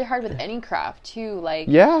that's really hard with any craft too. Like,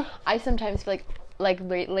 I sometimes feel like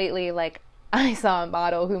lately, like I saw a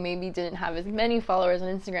model who maybe didn't have as many followers on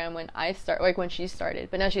Instagram when she started,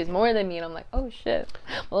 but now she has more than me, and I'm like, oh shit,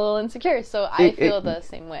 I'm a little insecure. So I feel the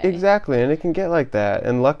same way. Exactly, and it can get like that.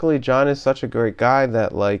 And luckily, John is such a great guy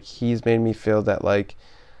that like he's made me feel that like,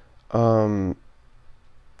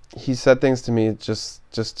 he said things to me just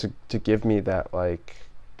to give me that like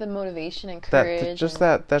the motivation and courage,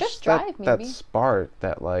 that drive, maybe. That spark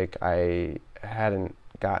that like I hadn't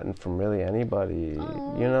gotten from really anybody.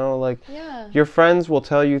 Oh, You know, like yeah. your friends will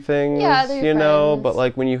tell you things, Yeah, they're you know, friends. but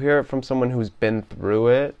like when you hear it from someone who's been through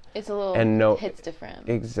it, It's a little and hits different.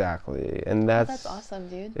 exactly, and That's awesome,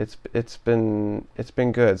 dude. it's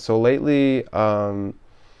been good. So lately,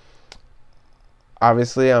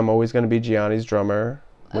 obviously, I'm always going to be Gianni's drummer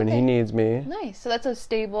when he Okay. needs me. Nice. So that's a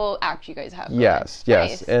stable act you guys have going. Yes,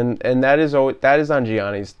 yes, Nice. and that is on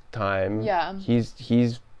Gianni's time. Yeah.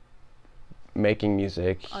 He's making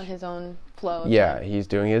music. On his own flow. Yeah, he's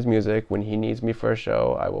doing his music. When he needs me for a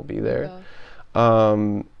show, I will be there.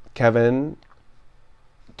 Yeah. Kevin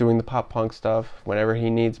doing the pop punk stuff whenever he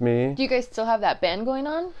needs me. Do you guys still have that band going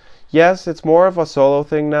on? Yes, it's more of a solo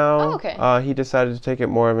thing now. Oh, okay. He decided to take it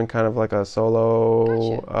more of in kind of like a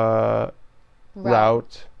solo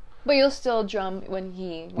route. But you'll still drum when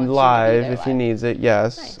he wants you to be Live there if he live. needs it,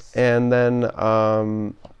 yes. Nice. And then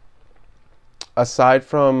aside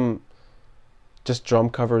from just drum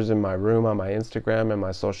covers in my room on my Instagram and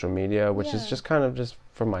my social media, which is Yeah. just kind of just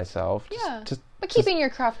for myself. Yeah. Just But keeping your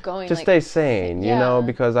craft going. to like, stay sane, you know, yeah.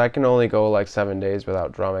 because I can only go like 7 days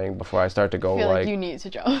without drumming before I start to go I feel like like you need to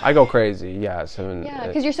drum. I go crazy, yes. And Yeah,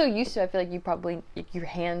 because you're so used to it. I feel like you probably, your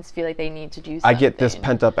hands feel like they need to do something. I get this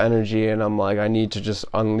pent up energy, and I'm like, I need to just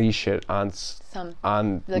unleash it on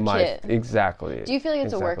the my kit. Exactly. Do you feel like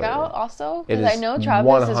it's Exactly. a workout also? It Because I is know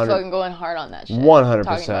Travis is 100 fucking going hard on that shit.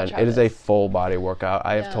 100%. It is a Travis. full body workout.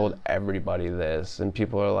 I have Yeah. told everybody this, and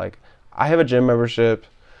people are like, I have a gym membership,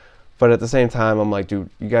 but at the same time, I'm like, dude,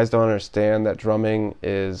 you guys don't understand that drumming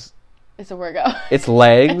is It's a workout. it's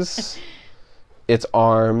legs, it's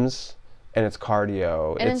arms, and it's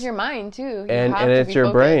cardio. And it's your mind too. You and have to it's be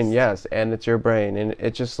your brain, focused. yes, and it's your brain, and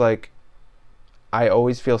it's just like, I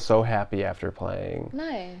always feel so happy after playing.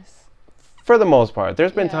 Nice. For the most part,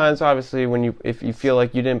 there's been Yeah. times, obviously, when if you feel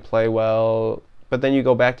like you didn't play well, but then you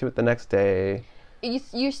go back to it the next day.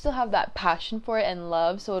 You still have that passion for it and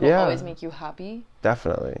love, so it'll Yeah. always make you happy.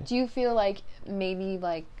 Definitely. Do you feel like maybe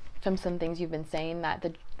like from some things you've been saying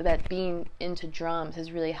that being into drums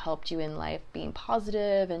has really helped you in life, being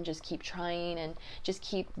positive and just keep trying and just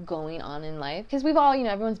keep going on in life? Because we've all,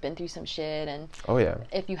 everyone's been through some shit, and Oh yeah.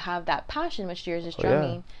 if you have that passion, which yours is Oh, yeah.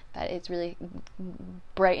 drumming, that it's really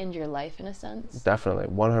brightened your life in a sense. Definitely,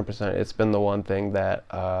 100%. It's been the one thing that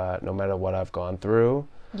no matter what I've gone through,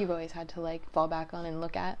 You've always had to like fall back on and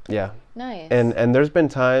look at. yeah. Nice. And there's been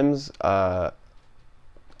times, I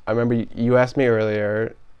remember you asked me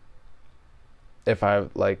earlier if I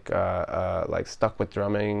like stuck with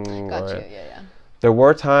drumming. Got or, you. Yeah. There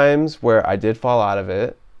were times where I did fall out of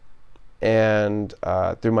it, and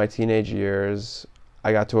through my teenage years,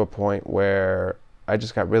 I got to a point where I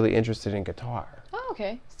just got really interested in guitar. Oh,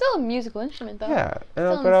 okay. Still a musical instrument though. Yeah,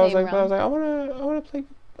 Still in but the I was same like,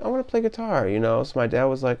 I want to play guitar, you know. So my dad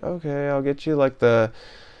was like, okay, I'll get you like the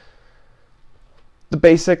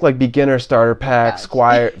basic like beginner starter pack,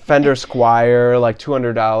 Gotcha. Fender Squire, like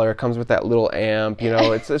 $200, comes with that little amp, you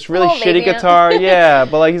know. It's really Little shitty baby amp. guitar, yeah.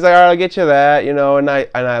 But like he's like, all right, I'll get you that, you know. And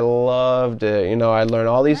I loved it, you know. I learned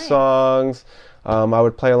all these Nice. songs. I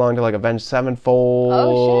would play along to like Avenged Sevenfold.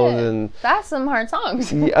 Oh shit. And That's some hard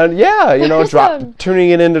songs. yeah, you know, Awesome. tuning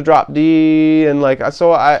it into drop D, and like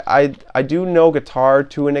so I do know guitar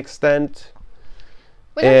to an extent.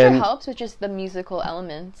 But that and sure helps with just the musical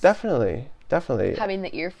elements. Definitely. Having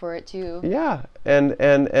the ear for it too. Yeah, and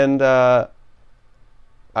I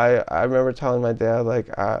remember telling my dad like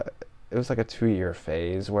it was like a 2-year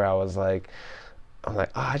phase where I'm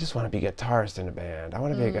like, I just want to be a guitarist in a band. I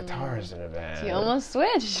want to be a guitarist in a band. So you almost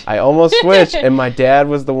switched. I almost switched, and my dad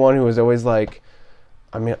was the one who was always like,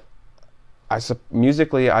 I mean,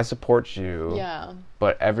 musically I support you. Yeah.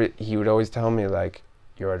 But he would always tell me like,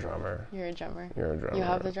 you're a drummer. You're a drummer. You're a drummer. You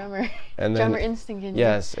have the drummer. And drummer then, instinct in you.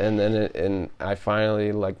 yes, and then I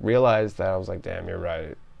finally like realized that I was like, damn, you're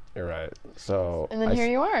right. So And then here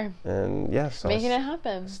you are. And yes, so making it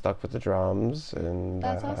happen. Stuck with the drums, and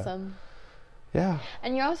That's awesome. Yeah.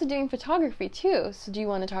 And you're also doing photography too. So do you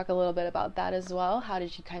want to talk a little bit about that as well? How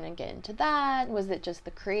did you kind of get into that? Was it just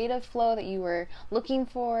the creative flow that you were looking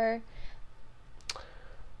for?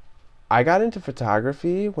 I got into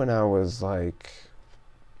photography when I was like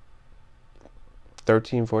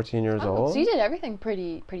 13, 14 years old. So you did everything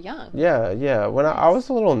pretty young. Yeah. When I was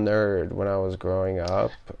a little nerd when I was growing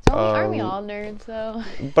up. Aren't we all nerds though?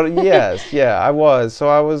 But yes, yeah, I was. So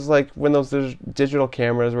I was like when those digital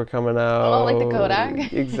cameras were coming out. Oh, like the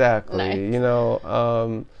Kodak? Exactly. Nice. You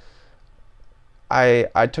know,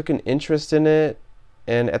 I took an interest in it,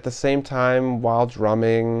 and at the same time, while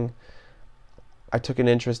drumming, I took an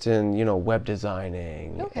interest in, web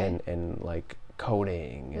designing Okay. and like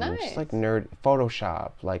coding and just Nice. like nerd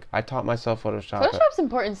Photoshop. Like I taught myself Photoshop. Photoshop's an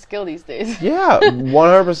important skill these days. Yeah,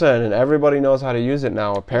 100%, and everybody knows how to use it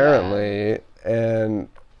now apparently.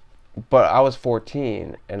 But I was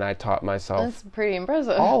 14 and I taught myself That's pretty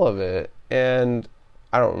impressive. all of it, and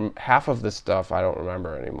half of the stuff I don't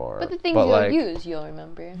remember anymore. But the things you'll like, use, you'll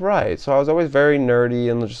remember. Right. So I was always very nerdy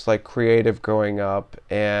and just like creative growing up,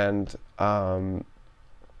 and And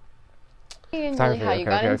really how you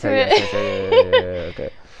got into it. yes, okay.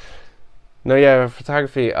 No, yeah,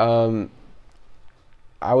 photography. I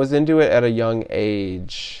was into it at a young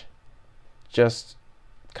age, just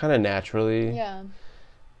kind of naturally. Yeah.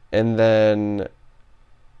 And then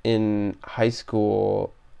in high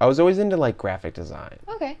school, I was always into like graphic design.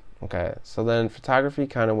 Okay. Okay. So then photography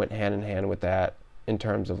kind of went hand in hand with that in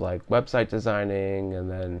terms of like website designing,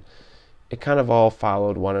 and then it kind of all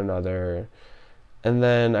followed one another. And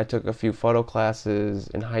then I took a few photo classes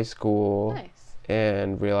in high school. Nice.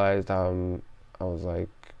 And realized I was like,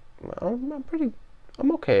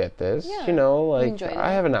 I'm okay at this. Yeah. You know, like enjoyed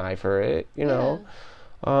I it. have an eye for it, you Yeah.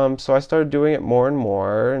 know. So I started doing it more and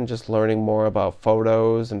more and just learning more about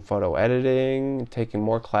photos and photo editing, taking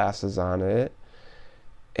more classes on it.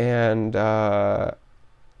 And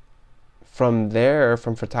from there,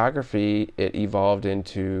 from photography, it evolved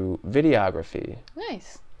into videography.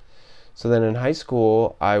 Nice. So then in high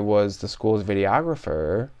school, I was the school's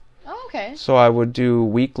videographer. Oh, okay. So I would do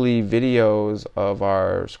weekly videos of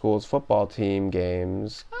our school's football team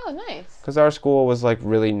games. Oh, nice. Because our school was like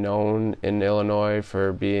really known in Illinois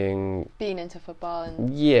for being Into football and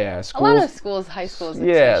a lot of schools, high schools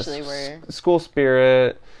especially, were school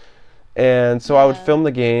spirit. And so I would Yeah. film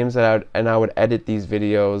the games, and I would edit these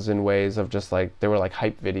videos in ways of just like they were like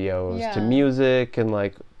hype videos Yeah. to music, and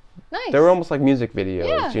like nice. they were almost like music videos,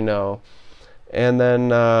 Yeah. you know. And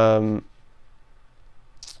then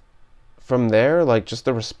from there, like just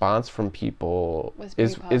the response from people Was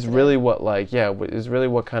is pretty really what is really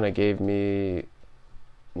what kind of gave me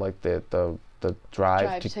like the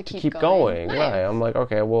drive to keep going. Nice. Right. I'm like,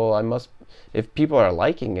 okay, well, if people are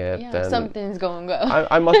liking it, Yeah, then something's going well.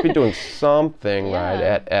 I must be doing something Yeah.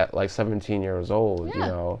 right at like 17 years old, you Yeah.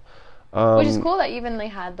 know. Which is cool that even they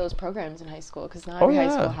had those programs in high school, because not every high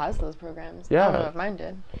school has those programs. I don't know if mine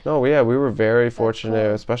did. No, yeah, we were very fortunate,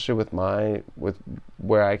 cool. especially with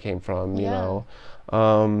where I came from, you Yeah.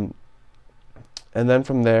 know. And then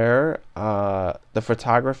from there, the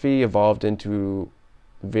photography evolved into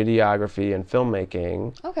videography and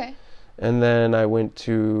filmmaking. Okay. And then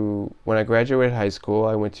when I graduated high school,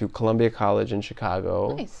 I went to Columbia College in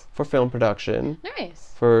Chicago Nice. for film production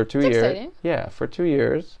Nice. for 2 That's years. exciting. Yeah, for 2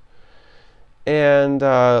 years. And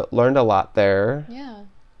learned a lot there. Yeah.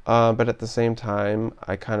 But at the same time,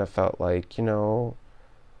 I kind of felt like, you know,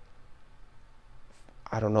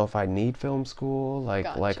 I don't know if I need film school. Like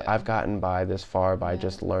Gotcha. I've gotten by this far by Yeah.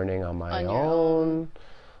 just learning on my On your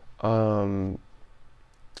own.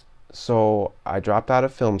 So I dropped out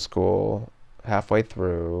of film school halfway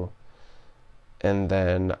through, and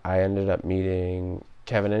then I ended up meeting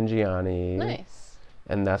Kevin and Gianni. Nice.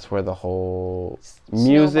 And that's where the whole Snowball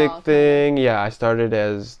music kinda. thing. Yeah, I started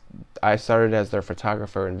as their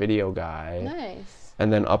photographer and video guy. Nice.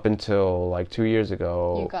 And then up until like 2 years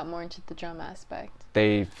ago, You got more into the drum aspect.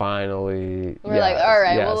 they finally We're like, all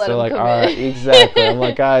right, we'll let so them like, commit. all right, exactly. I'm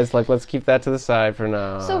like, guys, like, let's keep that to the side for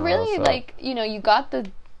now. So really, like, you know, you got the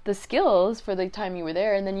skills for the time you were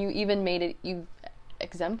there, and then you even you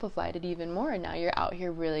exemplified it even more, and now you're out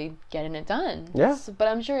here really getting it done. Yeah. But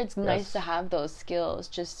I'm sure it's nice Yes. to have those skills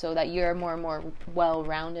just so that you're more and more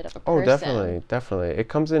well-rounded of a Oh, person. definitely. It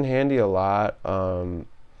comes in handy a lot.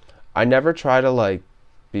 I never try to like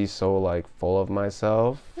be so like full of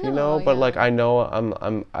myself, you know, No, but yeah. like I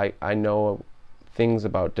know I know things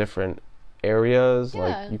about different areas. Yeah.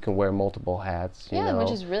 Like you can wear multiple hats, you Yeah, know. which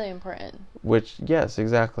is really important. Which, yes,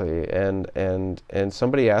 exactly. And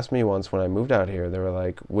somebody asked me once when I moved out here, they were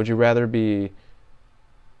like, would you rather be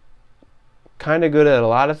kind of good at a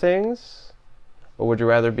lot of things, or would you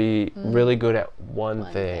rather be really good at one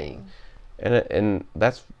thing? And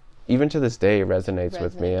that's, even to this day, resonates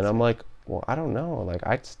with me. And I'm like, well, I don't know. Like,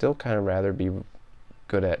 I'd still kind of rather be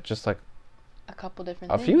good at just like A couple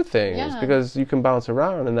different a things. few things, Yeah. because you can bounce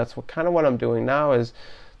around, and that's what I'm doing now is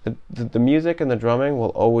the music and the drumming will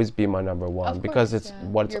always be my number one, Of because course, it's yeah.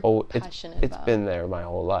 what's You're passionate it's about. been there my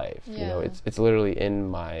whole life. You know, Yeah. it's literally in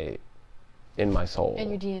my soul. And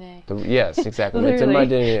your DNA. Yes, exactly. It's in my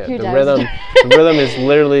Literally, DNA. your The dad's rhythm is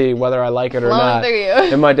literally whether I like it or Flowing not. through you.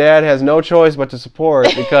 And my dad has no choice but to support,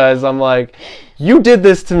 because I'm like, you did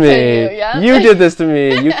this to me. you, yeah? You did this to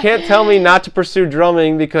me. You can't tell me not to pursue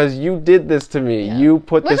drumming because you did this to me. Yeah. You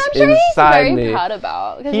put Which this I'm sure inside he's me. very proud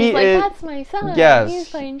about. Because he's like, that's my son. Yes. He's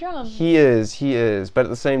playing drums. He is. But at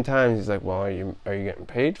the same time, he's like, well, are you getting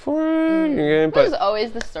paid for it? That's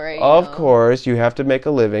always the story. Of course, you have to make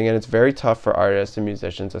a living, and it's very tough for artists and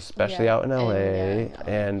musicians, especially out in LA.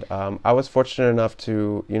 And I was fortunate enough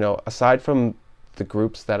to, aside from the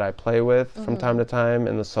groups that I play with from time to time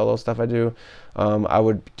and the solo stuff I do, I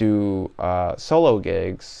would do solo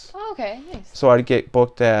gigs. Oh, okay, nice. So I'd get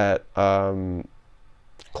booked at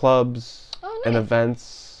clubs and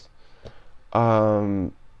events. How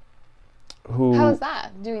was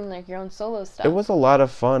that, doing like your own solo stuff? It was a lot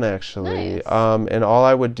of fun, actually. Nice. And all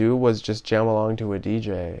I would do was just jam along to a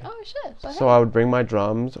DJ. Oh shit. So I would bring my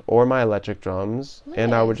drums or my electric drums,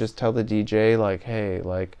 and I would just tell the DJ, like, hey,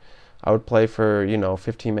 like, I would play for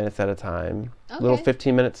 15 minutes at a time, little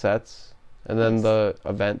 15-minute sets, and then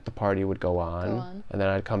the party would go on, and then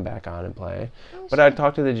I'd come back on and play. But I'd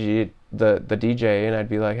talk to the DJ, and I'd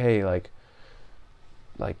be like, hey, like,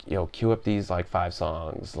 cue up these like 5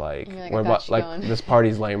 songs, like, this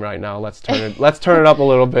party's lame right now. Let's turn it up a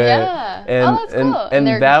little bit. Yeah. That's cool.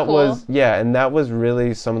 And that was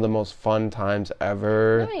really some of the most fun times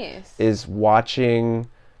ever. Nice. Is watching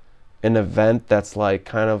an event that's like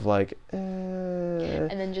kind of like and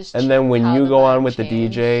then when you go on with the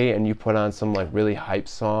DJ and you put on some like really hype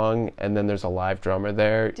song, and then there's a live drummer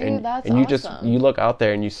there, dude, and you look out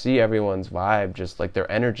there and you see everyone's vibe, just like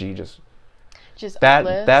their energy just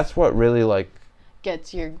that's what really like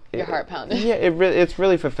gets your heart pounding. Yeah, it's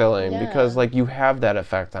really fulfilling because like you have that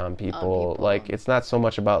effect on people. Like it's not so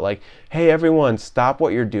much about like, hey everyone, stop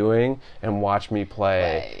what you're doing and watch me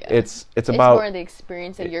play. It's about more the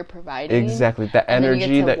experience that you're providing. Exactly, the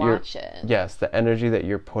energy that you're Yes, the energy that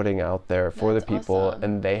you're putting out there for the people, awesome.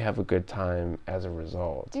 and they have a good time as a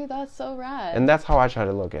result. Dude, that's so rad. And that's how I try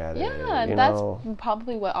to look at it. Yeah, that's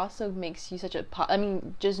probably what also makes you such a I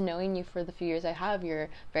mean, just knowing you for the few years I have, you're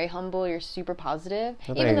very humble, you're super positive.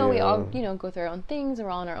 Even though we all, go through our own things, we're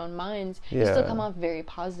all in our own minds, you still come off very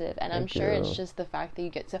positive. And I'm sure it's just the fact that you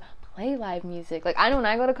get to play live music. Like, I know when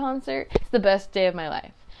I go to concert, it's the best day of my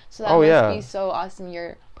life. So that must be so awesome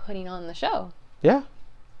you're putting on the show. Yeah.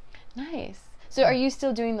 Nice. So are you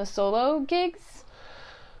still doing the solo gigs?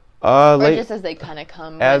 Or just as they kind of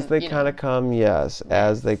come? As they kind of come, yes. Nice.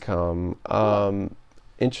 As they come. Cool.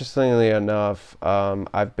 Interestingly enough,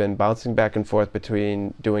 I've been bouncing back and forth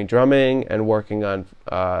between doing drumming and working on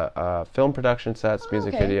film production sets,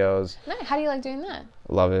 music videos. Nice. How do you like doing that?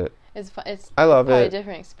 Love it. It's I love probably it. A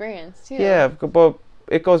different experience too. Yeah, but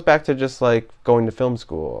it goes back to just like going to film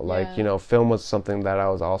school. Like, film was something that I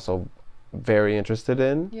was also very interested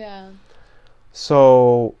in. Yeah.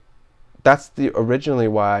 So that's originally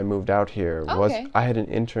why I moved out here. Was I had an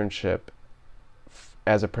internship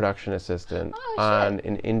as a production assistant on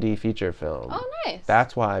an indie feature film. Oh, nice.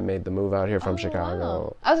 That's why I made the move out here from Chicago.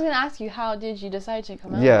 Wow. I was going to ask you, how did you decide to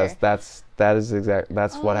come out here? Yes, that's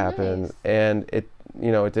what happened. Nice. And it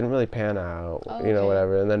didn't really pan out,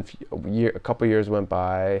 whatever. And then a couple years went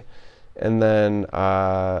by, and then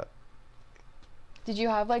did you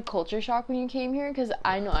have like culture shock when you came here? Because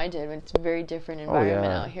I know I did. It's a very different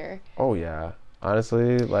environment out here. Oh yeah.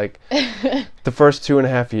 Honestly, like the first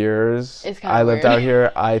 2.5 years I lived out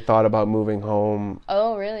here, I thought about moving home.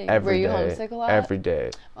 Oh, really? Were you homesick a lot? Every day.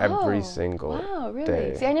 Every single day. Wow,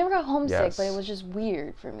 really? See, I never got homesick, but it was just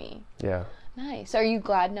weird for me. Yeah. Nice. So are you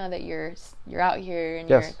glad now that you're out here and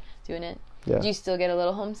you're doing it? Yeah. Do you still get a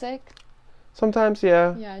little homesick? Sometimes,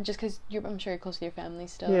 yeah. Yeah, just because I'm sure you're close to your family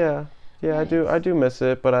still. Yeah. Yeah, nice. I do miss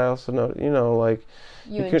it, but I also know, like...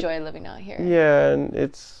 You enjoy living out here. Yeah, and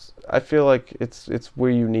I feel like it's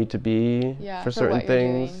where you need to be for certain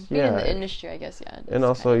things. Being in the industry, I guess, And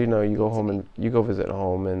also, you go home and you go visit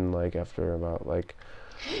home, and like after about like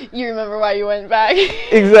You remember why you went back.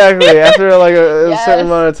 Exactly. After like a certain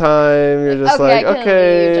amount of time, you're just like,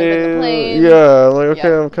 okay, jump in the plane. Yeah, I'm like,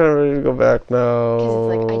 okay, I'm kind of ready to go back now.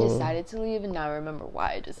 Because it's like, I decided to leave, and now I remember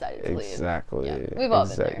why I decided to leave. Exactly. Yeah. We've all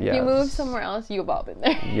been there. Yes. If you move somewhere else, you've all been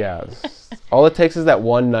there. Yes. All it takes is that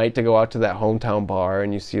one night to go out to that hometown bar,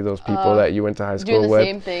 and you see those people that you went to high school with. Doing the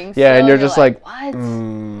same thing. Yeah, and you're just like, what?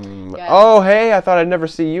 Oh, hey, I thought I'd never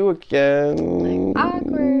see you again. Like,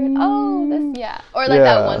 awkward. Oh, this, or Or like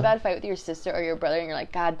that one bad fight with your sister or your brother, and you're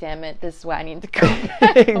like, God damn it, this is why I need to go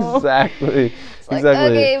back home. Exactly. It's like,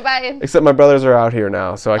 okay, bye. Except my brothers are out here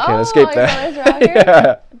now, so I can't escape that. Your brothers are out here?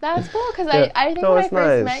 Yeah. That's cool, because I think when I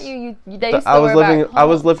first met you, they used to I was live living. back home. I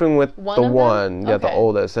was living with the one, the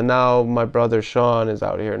oldest, and now my brother Sean is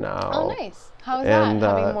out here now. Oh, nice. How is that,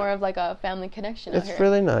 having more of like a family connection out here? It's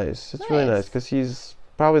really nice. It's really nice, because he's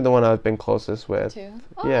probably the one I've been closest with. Too.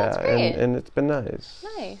 Oh, that's great. And it's been nice.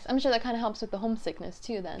 Nice. I'm sure that kind of helps with the homesickness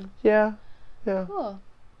too then. Yeah. Cool.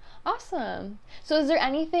 Awesome. So is there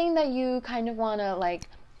anything that you kind of want to, like,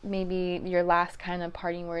 maybe your last kind of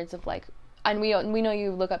parting words of, like, and we know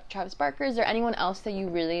you look up Travis Barker. Is there anyone else that you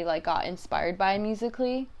really, like, got inspired by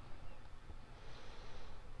musically?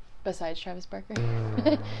 Besides Travis Barker?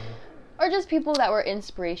 Or just people that were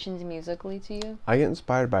inspirations musically to you? I get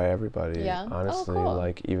inspired by everybody. Yeah. Honestly, cool.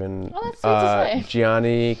 Like even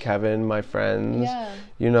Gianni, Kevin, my friends. Yeah.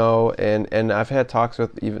 You know, and I've had talks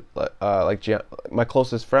with even my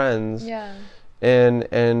closest friends. Yeah.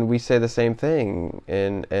 And we say the same thing,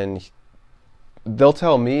 and they'll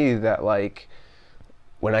tell me that, like,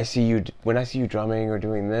 when I see you drumming or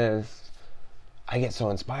doing this, I get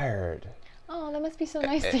so inspired. Oh, that must be so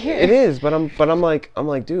nice to hear. It is, but I'm like,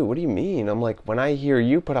 dude, what do you mean? I'm like, when I hear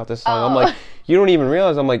you put out this song, I'm like, you don't even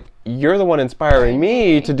realize. I'm like, you're the one inspiring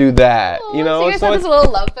me to do that. You know, so you have this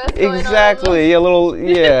little love fest going exactly, on. A little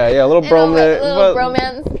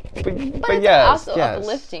bromance. But it's also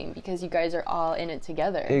uplifting, because you guys are all in it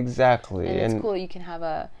together. Exactly, and it's cool. You can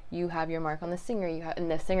have you have your mark on the singer,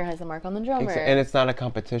 and the singer has the mark on the drummer. And it's not a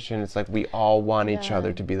competition. It's like we all want each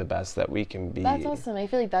other to be the best that we can be. That's awesome. I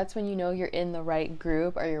feel like that's when you know you're in the right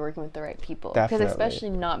group, or you're working with the right people. Definitely. Because especially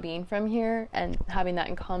not being from here and having that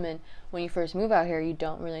in common, when you first move out here, you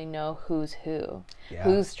don't really know who's who,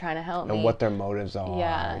 who's trying to help me, and what their motives are.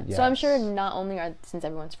 Yeah. Yes. So I'm sure not only since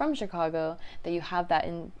everyone's from Chicago, that you have that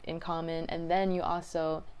in common, and then you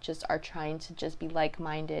also just are trying to just be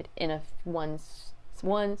like-minded in a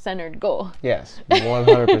one-centered goal. Yes,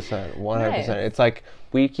 100%, 100%. Nice. It's like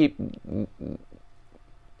we're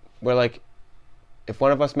like, if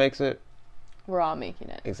one of us makes it, we're all making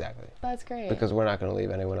it. Exactly. That's great. Because we're not going to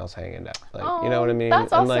leave anyone else hanging out. Like, you know what I mean?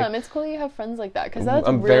 That's awesome. Like, it's cool you have friends like that, because that's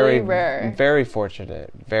I'm really rare. Very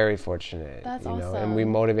fortunate. Very fortunate. That's you know? awesome. And we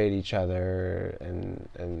motivate each other and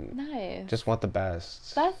nice. Just want the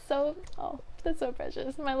best. That's so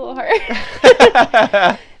precious. My little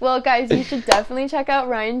heart. Well, guys, you should definitely check out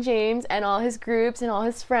Ryan James and all his groups and all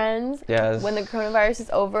his friends. Yes. When the coronavirus is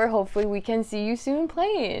over, hopefully we can see you soon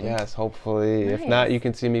playing. Yes, hopefully. Nice. If not, you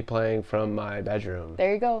can see me playing from my bedroom.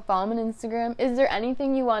 There you go. Follow him on Instagram. Is there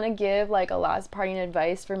anything you want to give, like a last parting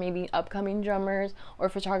advice for maybe upcoming drummers or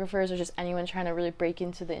photographers, or just anyone trying to really break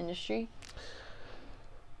into the industry?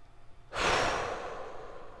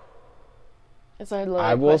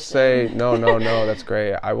 I will say no, that's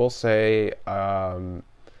great. I will say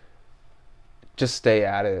just stay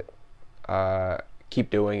at it. Keep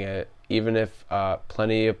doing it, even if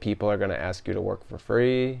plenty of people are going to ask you to work for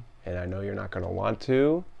free, and I know you're not going to want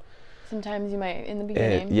to. Sometimes you might in the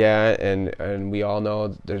beginning. And we all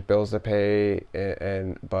know there's bills to pay,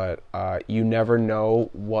 but you never know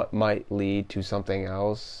what might lead to something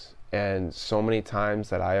else. And so many times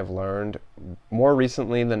that I have learned, more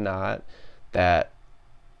recently than not, that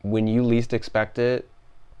when you least expect it,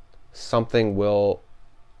 something will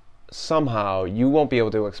somehow, you won't be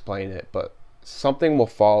able to explain it, but something will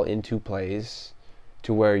fall into place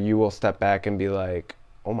to where you will step back and be like,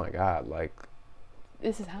 oh my God, like,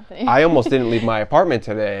 this is happening. I almost didn't leave my apartment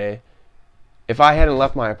today. If I hadn't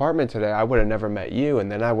left my apartment today, I would have never met you,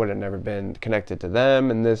 and then I would have never been connected to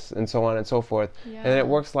them, and this, and so on and so forth. Yeah. And it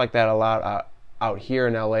works like that a lot out here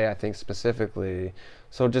in LA, I think, specifically.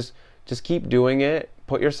 So just keep doing it.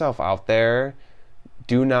 Put yourself out there.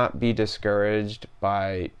 Do not be discouraged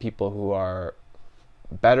by people who are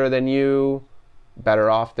better than you, better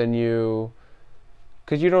off than you.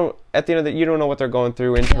 Because at the end of the day, you don't know what they're going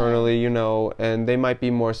through internally, you know, and they might be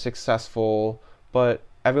more successful, but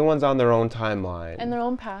everyone's on their own timeline. And their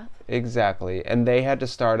own path. Exactly. And they had to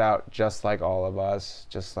start out just like all of us,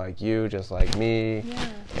 just like you, just like me. Yeah.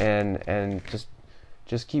 And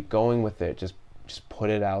just keep going with it. Just put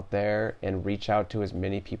it out there and reach out to as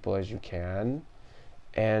many people as you can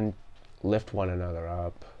and lift one another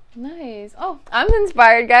up. Nice. Oh, I'm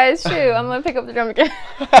inspired, guys. Shoot, I'm gonna pick up the drum again.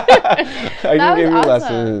 I can give you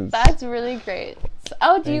lessons. That's really great. So,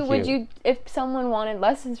 would you, if someone wanted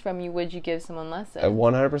lessons from you, would you give someone lessons?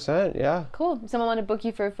 100%, yeah. Cool. If someone wanted to book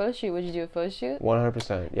you for a photo shoot, would you do a photo shoot?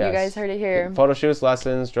 100%, yes. You guys heard it here. Photo shoots,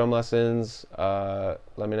 lessons, drum lessons,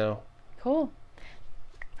 let me know. Cool.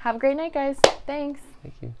 Have a great night, guys. Thanks.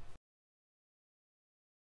 Thank you.